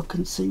have a look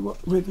and see what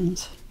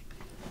ribbons.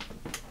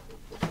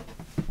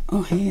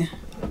 Oh, here.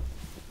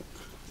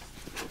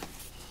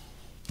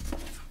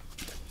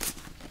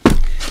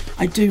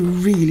 I do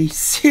really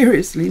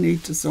seriously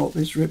need to sort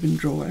this ribbon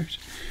drawer out.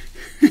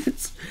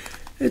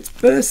 It's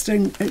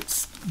bursting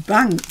its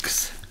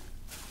banks.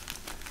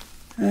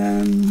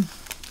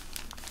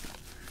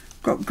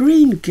 Got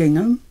green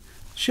gingham.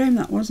 Shame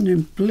that wasn't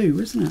in blue,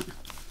 isn't it?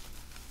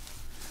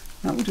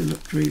 That would have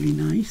looked really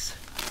nice.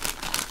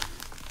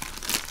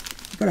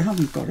 But I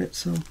haven't got it,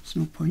 so it's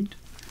no point.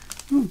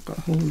 Oh, I've got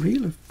a whole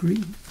reel of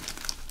green.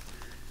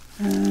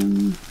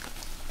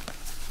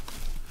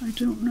 I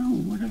don't know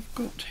what I've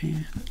got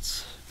here.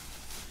 That's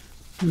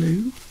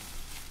blue.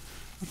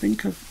 I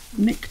think I've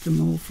nicked them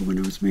all for when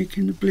I was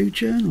making the blue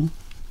journal.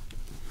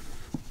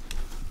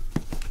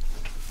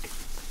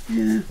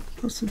 Yeah,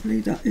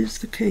 possibly that is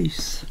the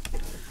case.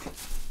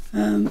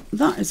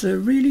 That is a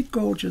really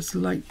gorgeous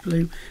light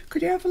blue.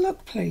 Could you have a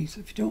look, please,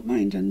 if you don't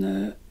mind, in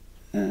the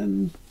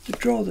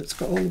drawer that's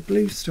got all the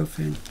blue stuff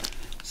in?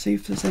 See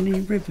if there's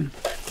any ribbon.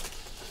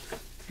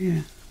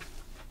 Yeah.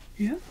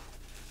 Yeah.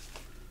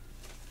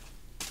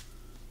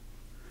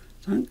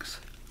 Thanks.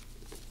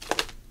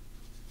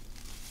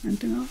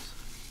 Anything else?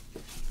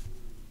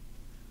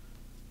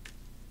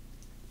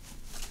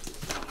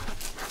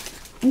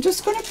 I'm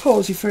just going to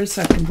pause you for a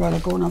second while I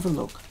go and have a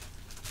look.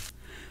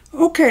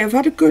 Okay, I've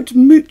had a good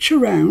mooch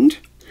around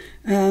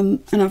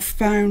and I've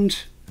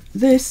found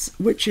this,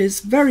 which is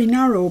very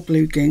narrow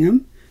blue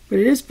gingham, but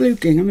it is blue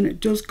gingham and it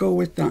does go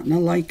with that and I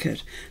like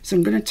it. So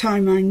I'm going to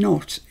tie my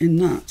knot in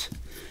that.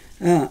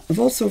 I've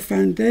also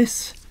found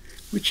this,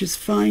 which is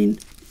fine.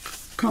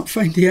 Can't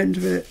find the end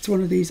of it. It's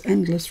one of these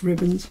endless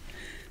ribbons.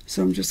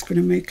 So I'm just going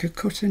to make a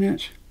cut in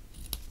it.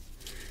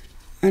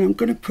 And I'm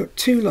going to put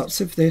 2 lots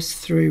of this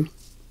through.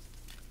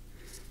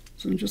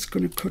 So I'm just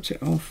going to cut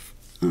it off.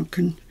 I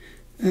can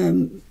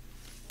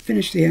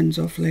finish the ends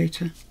off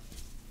later.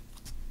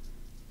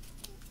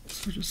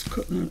 So just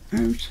cut that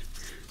out.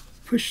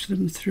 Push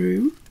them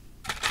through,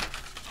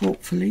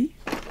 hopefully.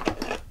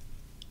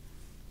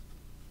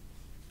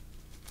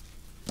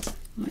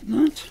 Like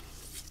that.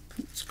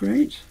 That's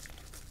great.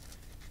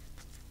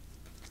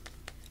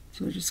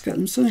 So just get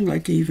them something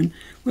like even.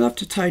 We'll have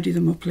to tidy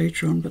them up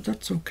later on, but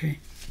that's okay.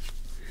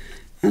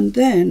 And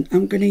then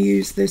I'm going to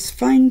use this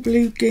fine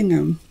blue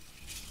gingham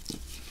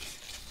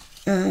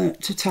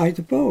to tie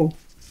the bow.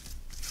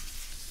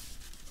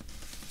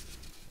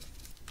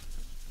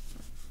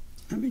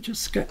 Let me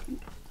just get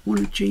one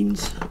of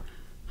Jean's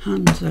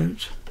hands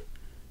out,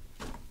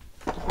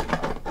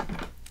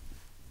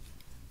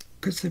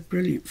 because they're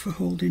brilliant for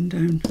holding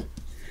down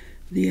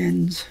the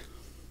ends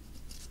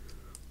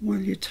while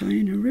you're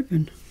tying a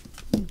ribbon.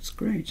 That's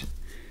great.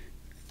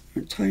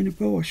 Or tying a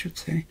bow, I should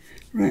say.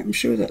 Right, I'm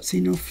sure that's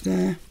enough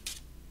there.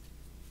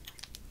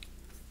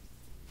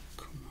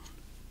 Come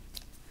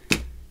on.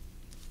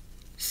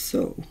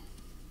 So,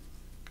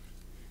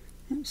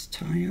 let's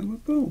tie our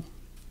bow.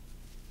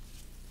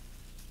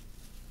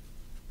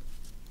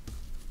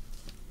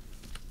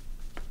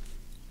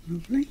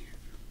 Lovely.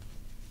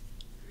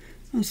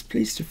 I was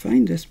pleased to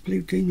find this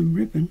blue gingham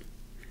ribbon.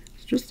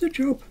 It's just the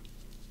job.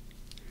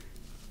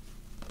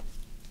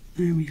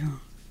 There we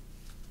are.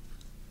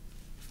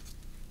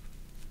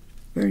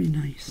 Very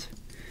nice.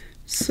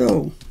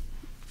 So,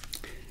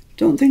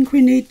 don't think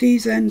we need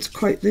these ends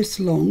quite this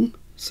long,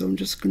 so I'm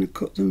just going to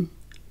cut them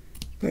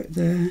about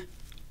there.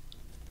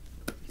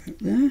 About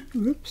there.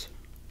 Whoops.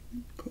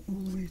 Cut all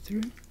the way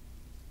through.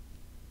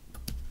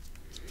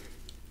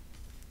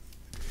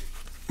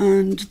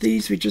 And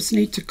these we just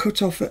need to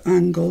cut off at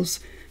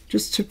angles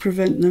just to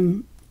prevent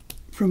them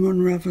from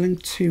unravelling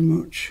too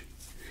much.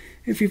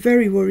 If you're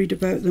very worried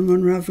about them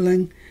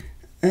unravelling,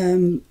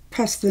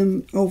 pass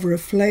them over a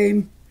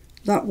flame.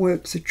 That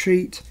works a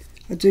treat.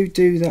 I do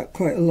that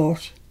quite a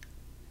lot,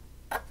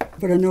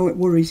 but I know it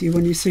worries you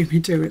when you see me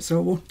do it, so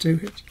I won't do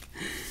it.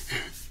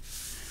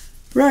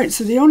 Right,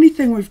 so the only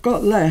thing we've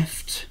got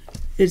left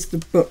is the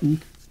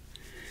button.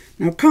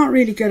 Now I can't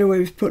really get away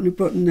with putting a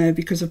button there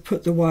because I've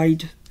put the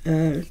wide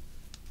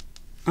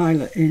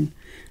eyelet in,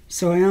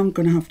 so I am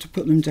going to have to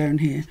put them down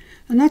here,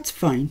 and that's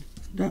fine.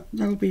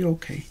 That'll be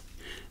okay.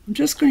 I'm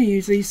just going to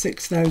use these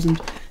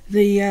 6000.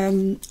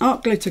 The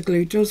art glitter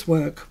glue does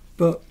work,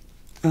 but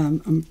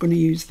I'm going to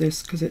use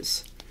this because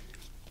it's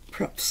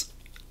perhaps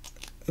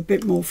a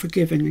bit more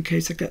forgiving in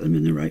case I get them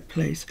in the right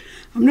place.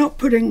 I'm not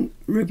putting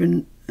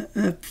ribbon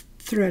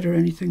thread or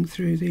anything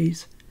through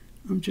these.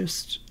 I'm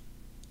just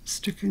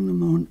sticking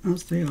them on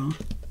as they are.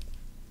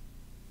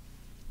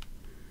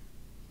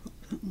 Pop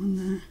that one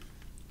there.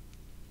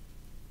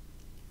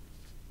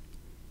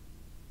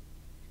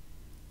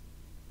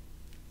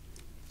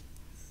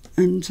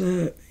 And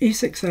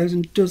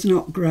E6000 does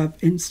not grab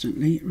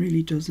instantly, it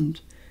really doesn't.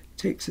 It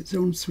takes its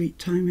own sweet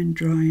time in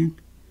drying,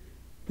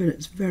 but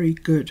it's very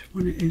good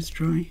when it is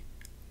dry.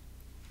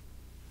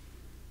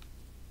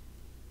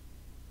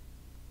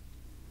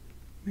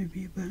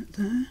 Maybe about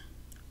there,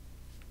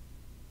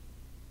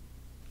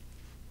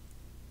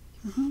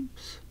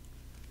 perhaps.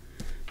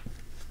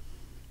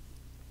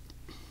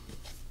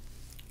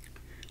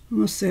 I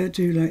must say I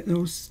do like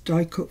those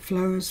die cut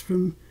flowers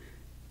from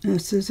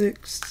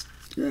Sizzix.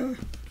 The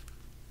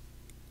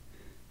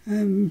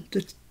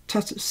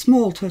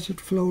small tattered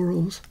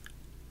florals.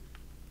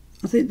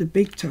 I think the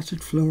big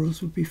tattered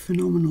florals would be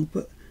phenomenal,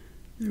 but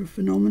they're a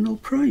phenomenal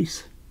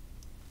price.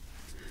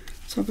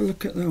 Let's have a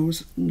look at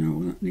those.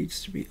 No, that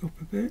needs to be up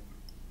a bit.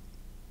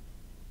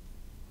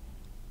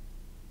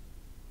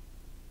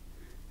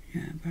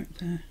 Yeah, about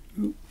there.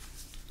 Oh,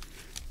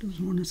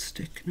 doesn't want to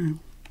stick now.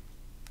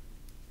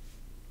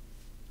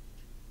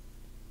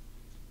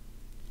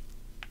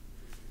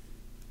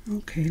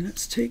 Okay,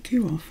 let's take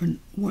you off and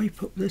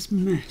wipe up this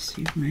mess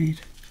you've made.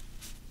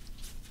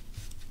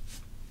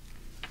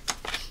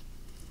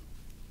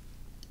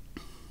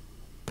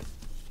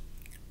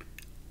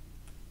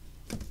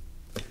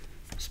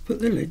 Just put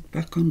the lid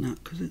back on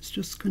that because it's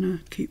just going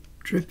to keep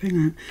dripping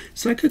out.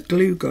 It's like a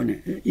glue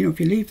gun. You know, if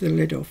you leave the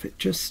lid off, it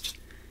just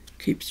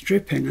keeps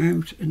dripping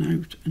out and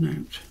out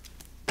and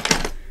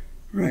out.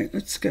 Right,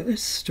 let's get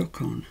this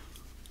stuck on.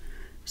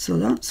 So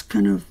that's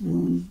kind of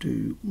one,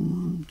 two,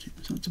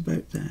 so it's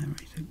about there,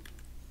 I think.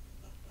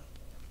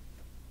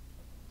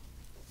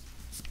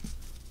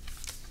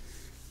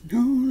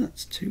 No,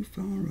 that's too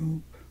far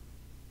up.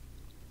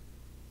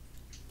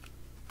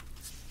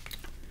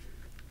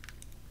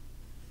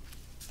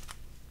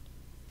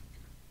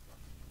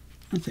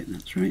 I think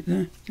that's right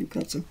there. I think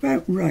that's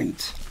about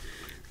right.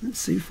 Let's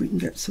see if we can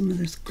get some of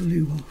this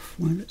glue off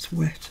while it's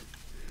wet.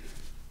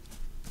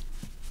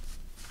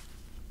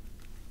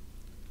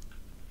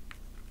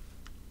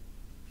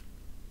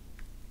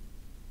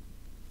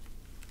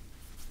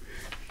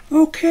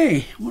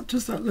 Okay, what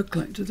does that look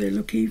like? Do they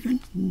look even?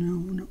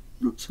 No,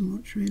 not so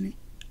much really.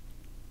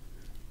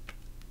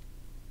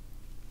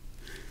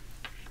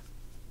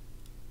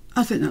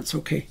 I think that's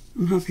okay.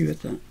 I'm happy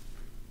with that.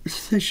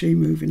 It's a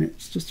shame moving it.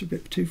 It's just a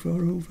bit too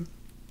far over.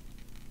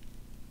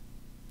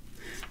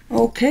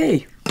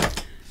 Okay,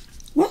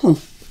 well,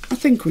 I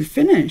think we've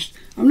finished.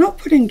 I'm not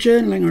putting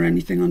journaling or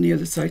anything on the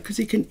other side because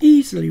you can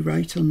easily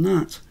write on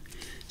that.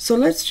 So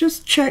let's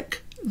just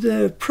check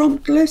the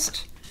prompt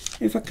list.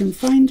 If I can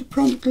find a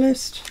prompt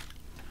list.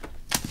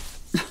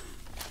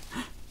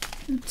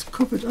 It's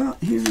covered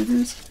up. Here it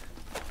is.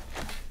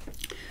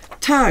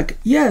 Tag,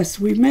 yes,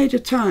 we made a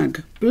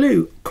tag.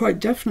 Blue, quite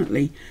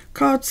definitely.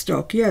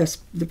 Cardstock, yes,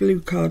 the blue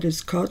card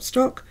is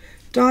cardstock.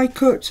 Die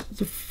cut,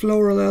 the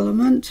floral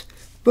element.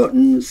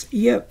 Buttons,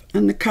 yep,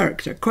 and the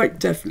character, quite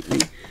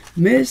definitely.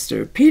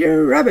 Mr.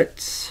 Peter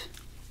Rabbit.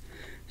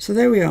 So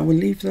there we are, we'll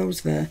leave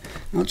those there.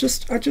 I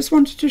just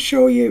wanted to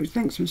show you,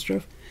 thanks Mr.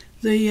 F,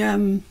 the,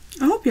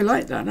 I hope you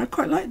like that, I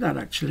quite like that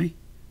actually.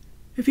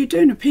 If you're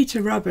doing a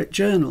Peter Rabbit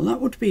journal,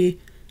 that would be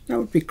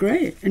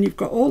great. And you've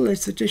got all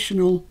this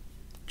additional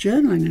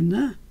journaling in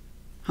there.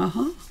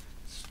 Haha.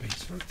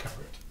 Space for a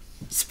carrot.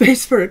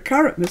 Space for a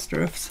carrot,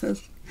 Mr. F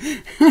says.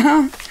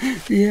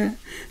 Yeah.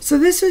 So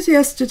this was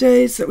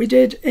yesterday's that we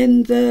did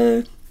in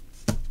the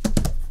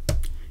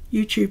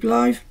YouTube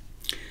live.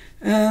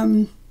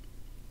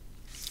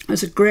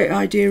 It's a great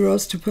idea,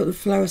 Roz, to put the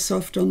Flower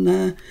Soft on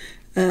there.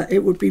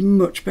 It would be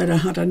much better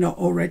had I not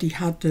already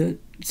had the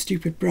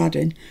stupid brad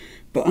in.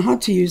 But I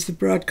had to use the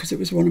brad because it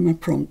was one of my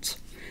prompts.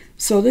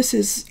 So this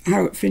is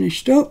how it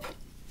finished up.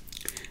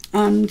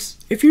 And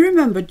if you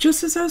remember,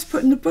 just as I was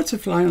putting the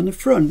butterfly on the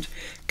front,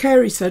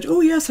 Carrie said,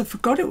 oh yes, I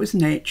forgot it was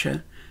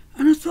nature.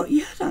 And I thought,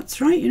 yeah, that's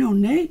right, you know,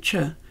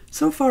 nature.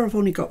 So far I've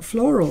only got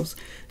florals.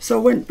 So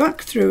I went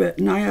back through it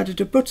and I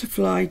added a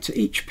butterfly to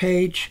each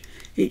page.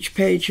 Each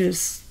page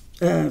has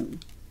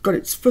got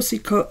its fussy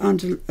cut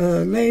and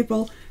a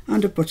label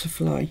and a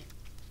butterfly.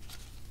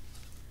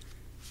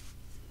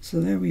 So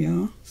there we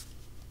are.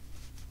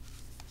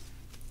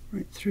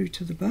 Right through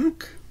to the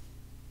back.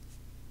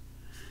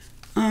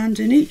 And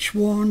in each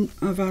one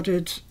I've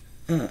added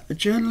a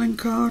journaling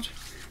card.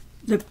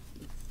 They're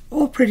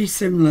all pretty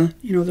similar,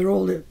 you know, they're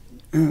all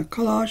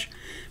collage,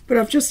 but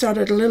I've just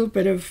added a little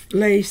bit of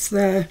lace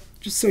there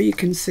just so you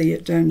can see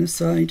it down the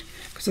side,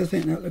 because I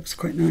think that looks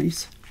quite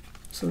nice.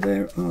 So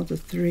there are the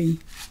 3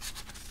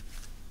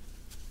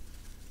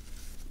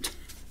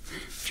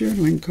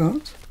 journaling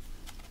cards.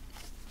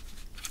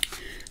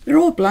 They're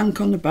all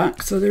blank on the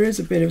back, so there is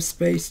a bit of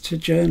space to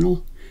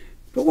journal,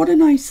 but what a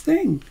nice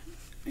thing.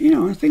 You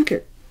know, I think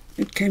it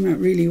came out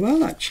really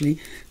well actually,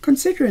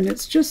 considering it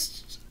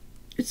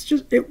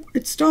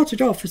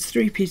started off as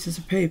 3 pieces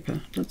of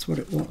paper. That's what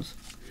it was,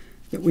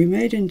 that we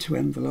made into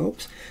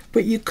envelopes.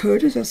 But you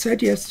could, as I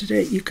said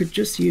yesterday, you could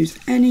just use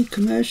any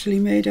commercially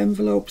made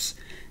envelopes.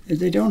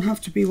 They don't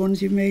have to be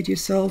ones you've made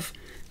yourself.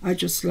 I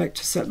just like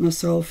to set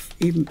myself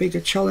even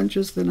bigger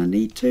challenges than I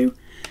need to.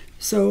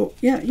 So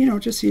yeah, you know,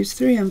 just use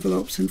 3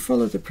 envelopes and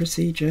follow the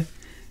procedure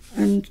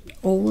and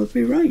all will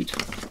be right.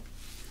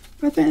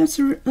 I think that's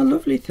a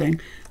lovely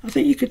thing. I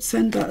think you could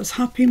send that as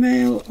Happy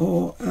Mail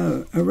or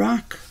a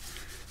rack,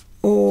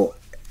 or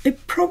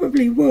it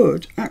probably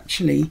would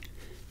actually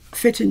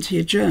fit into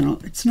your journal.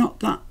 It's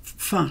not that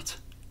fat.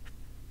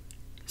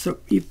 So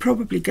you'd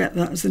probably get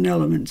that as an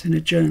element in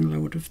a journal, I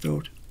would have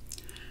thought.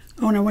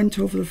 Oh, and I went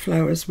over the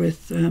flowers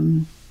with,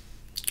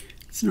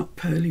 it's not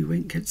pearly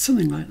wink, it's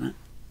something like that.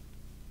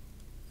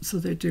 So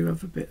they do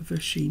have a bit of a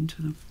sheen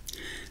to them.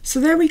 So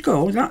there we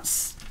go,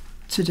 that's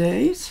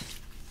today's.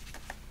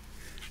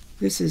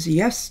 This is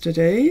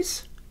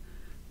yesterday's.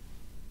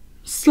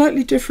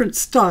 Slightly different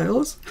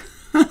styles.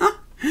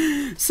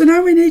 So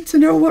now we need to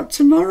know what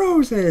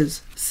tomorrow's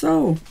is.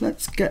 So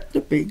let's get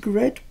the big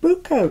red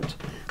book out.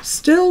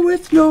 Still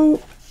with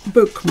no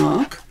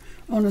bookmark,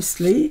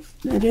 honestly.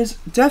 It is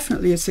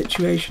definitely a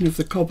situation of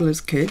the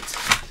cobbler's kids.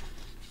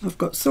 I've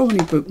got so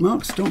many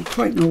bookmarks, don't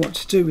quite know what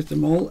to do with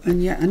them all,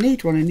 and yet I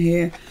need one in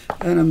here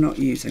and I'm not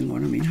using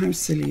one. I mean, how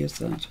silly is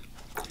that?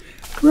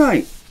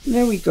 Right,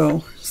 there we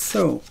go.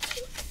 So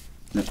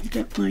let me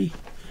get my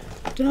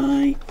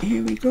die,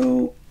 here we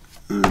go,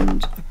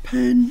 and a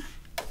pen.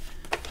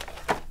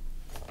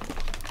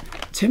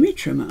 Timmy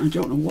Trimmer, I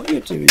don't know what you're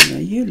doing there,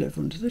 you live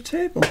under the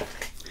table.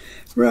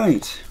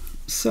 Right,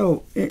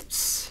 so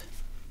it's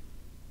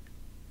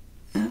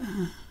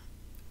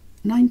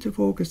 9th of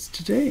August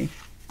today.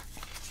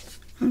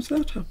 How's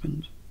that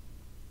happened?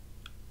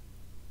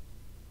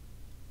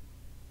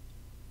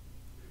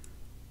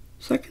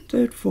 2nd,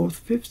 3rd,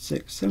 4th, 5th,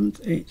 6th,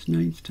 7th, 8th,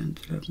 9th, 10th,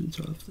 11th,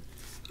 12th.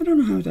 I don't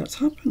know how that's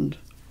happened.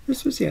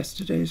 This was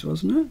yesterday's,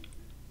 wasn't it?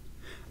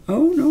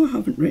 Oh no, I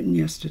haven't written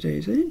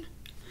yesterday's in.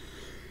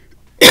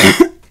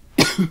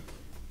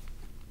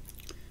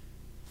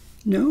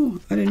 No,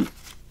 I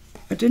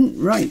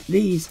didn't write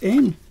these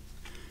in.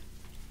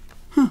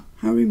 Huh,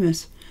 how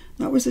remiss.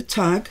 That was a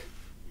tag.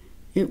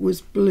 It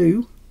was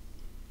blue.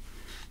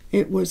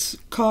 It was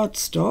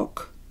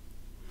cardstock,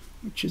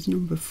 which is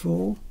number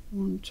 4.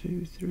 1,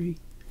 2, 3,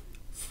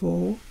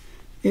 4.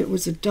 It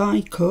was a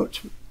die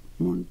cut.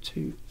 1,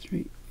 2,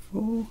 3,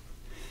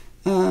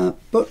 4.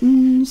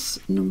 Buttons,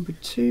 number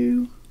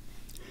 2.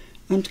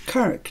 And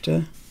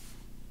character,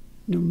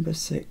 number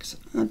 6.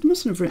 I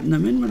mustn't have written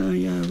them in when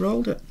I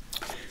rolled it.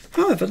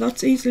 However,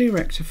 that's easily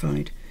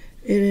rectified.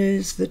 It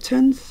is the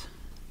 10th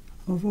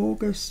of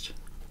August.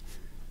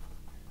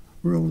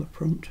 Roller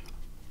prompt.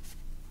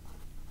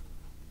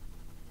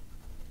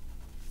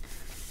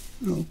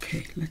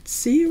 Okay, let's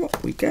see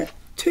what we get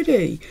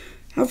today.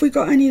 Have we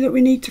got any that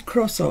we need to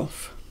cross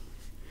off?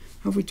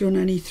 Have we done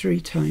any 3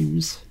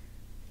 times?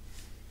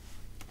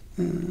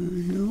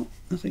 No,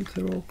 I think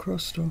they're all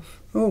crossed off.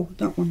 Oh,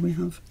 that one we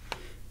have.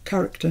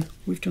 Character.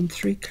 We've done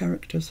 3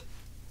 characters.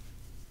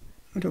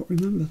 I don't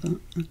remember that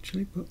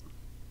actually, but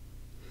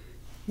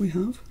we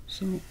have.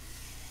 So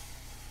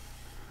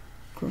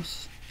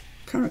cross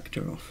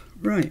character off.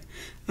 Right.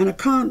 And I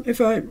can't, if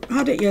I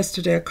had it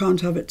yesterday, I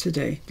can't have it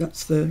today.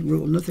 That's the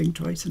rule. Nothing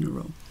twice in a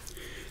row.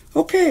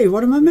 Okay,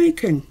 what am I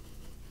making?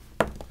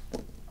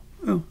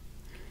 Oh,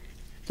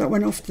 that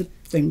went off the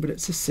thing, but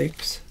it's a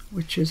 6,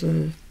 which is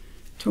a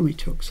tummy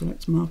tuck, so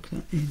let's mark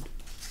that in.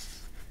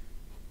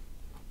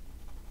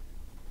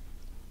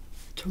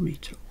 Tummy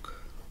tuck.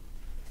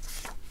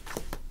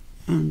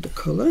 And the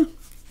colour,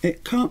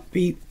 it can't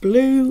be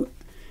blue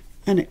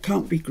and it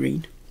can't be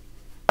green.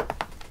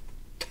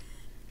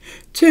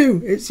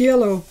 2, it's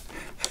yellow.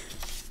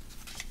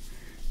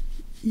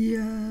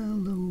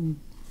 Yellow.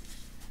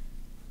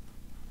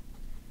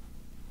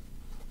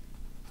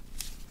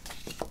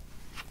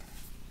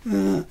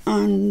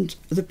 And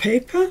the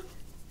paper,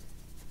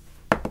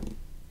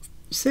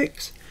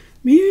 6,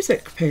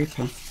 music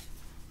paper.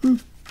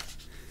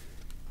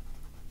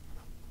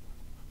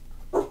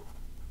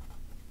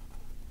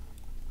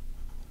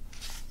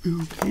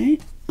 Okay,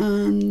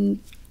 and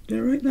did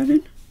I write that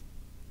in?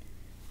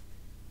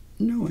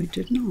 No, I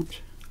did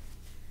not.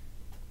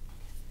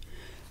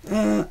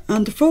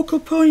 And the focal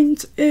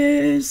point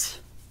is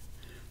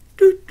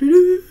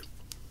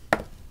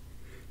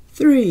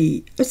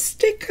 3, a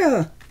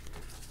sticker.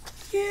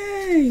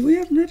 Yay, we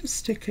haven't had a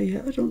sticker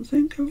yet, I don't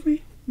think, have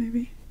we?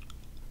 Maybe.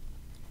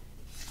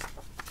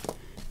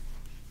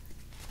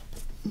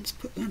 Let's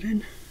put that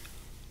in.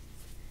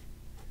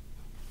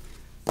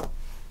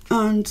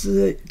 And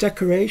the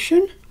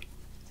decoration.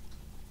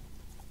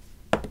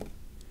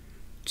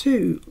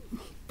 2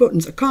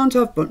 buttons. I can't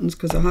have buttons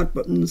because I had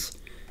buttons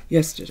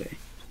yesterday,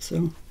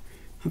 so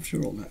I have to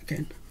roll that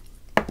again.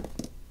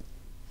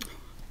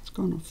 It's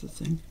gone off the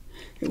thing.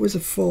 It was a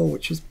 4,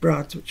 which was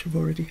Brad's, which I've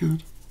already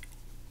had.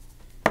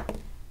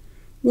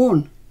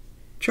 1,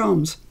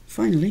 charms.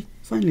 Finally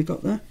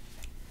got there.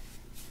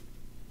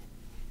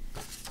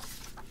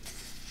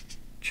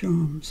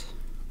 Charms.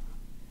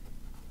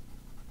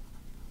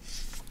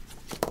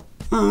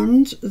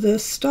 And the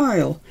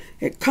style.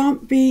 It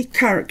can't be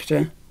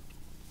character.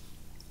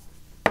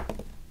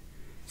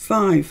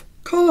 5,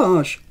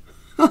 collage.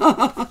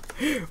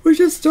 We've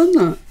just done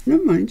that.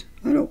 Never mind.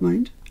 I don't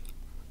mind.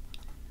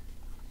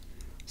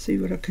 See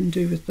what I can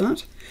do with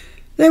that.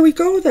 There we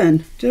go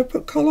then. Did I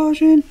put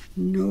collage in?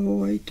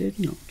 No, I did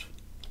not.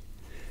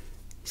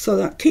 So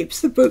that keeps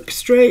the book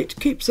straight,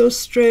 keeps us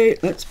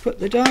straight. Let's put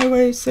the die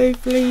away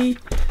safely,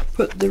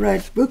 put the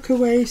red book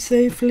away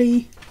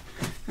safely,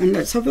 and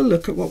let's have a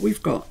look at what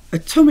we've got. A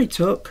tummy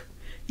tuck,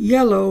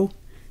 yellow,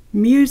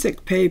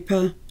 music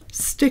paper,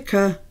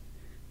 sticker,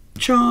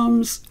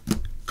 charms,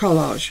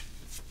 collage.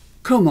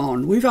 Come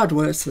on, we've had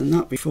worse than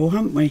that before,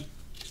 haven't we?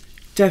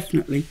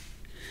 Definitely.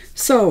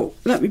 So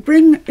let me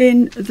bring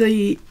in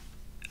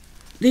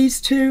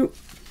these 2,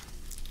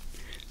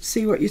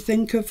 see what you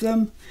think of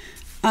them,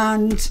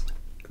 and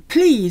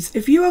please,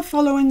 if you are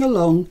following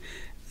along,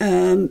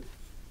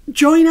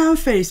 join our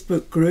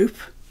Facebook group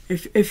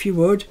if you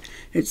would.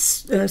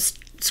 It's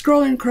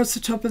scrolling across the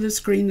top of the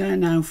screen there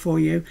now for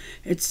you.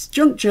 It's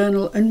Junk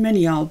Journal and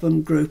Mini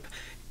Album group.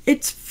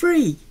 It's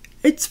free,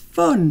 it's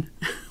fun.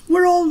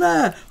 We're all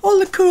there, all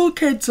the cool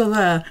kids are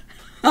there.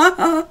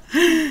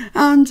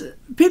 And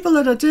people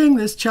that are doing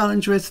this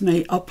challenge with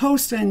me are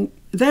posting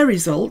their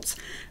results,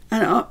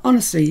 and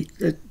honestly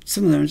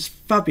some of them is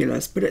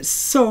fabulous, but it's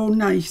so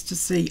nice to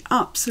see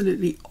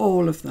absolutely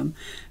all of them,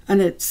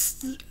 and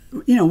it's,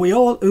 you know, we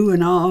all ooh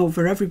and ah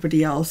over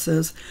everybody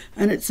else's,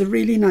 and it's a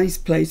really nice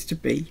place to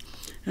be.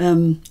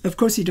 Of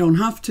course you don't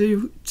have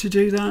to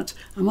do that.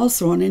 I'm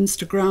also on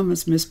Instagram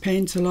as Miss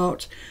Paint a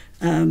Lot,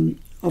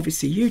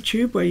 obviously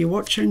YouTube where you're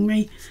watching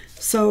me,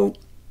 so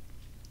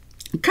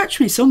catch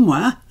me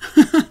somewhere.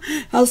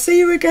 I'll see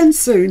you again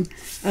soon,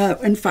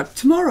 in fact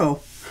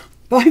tomorrow.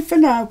 Bye for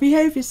now,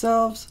 behave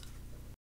yourselves.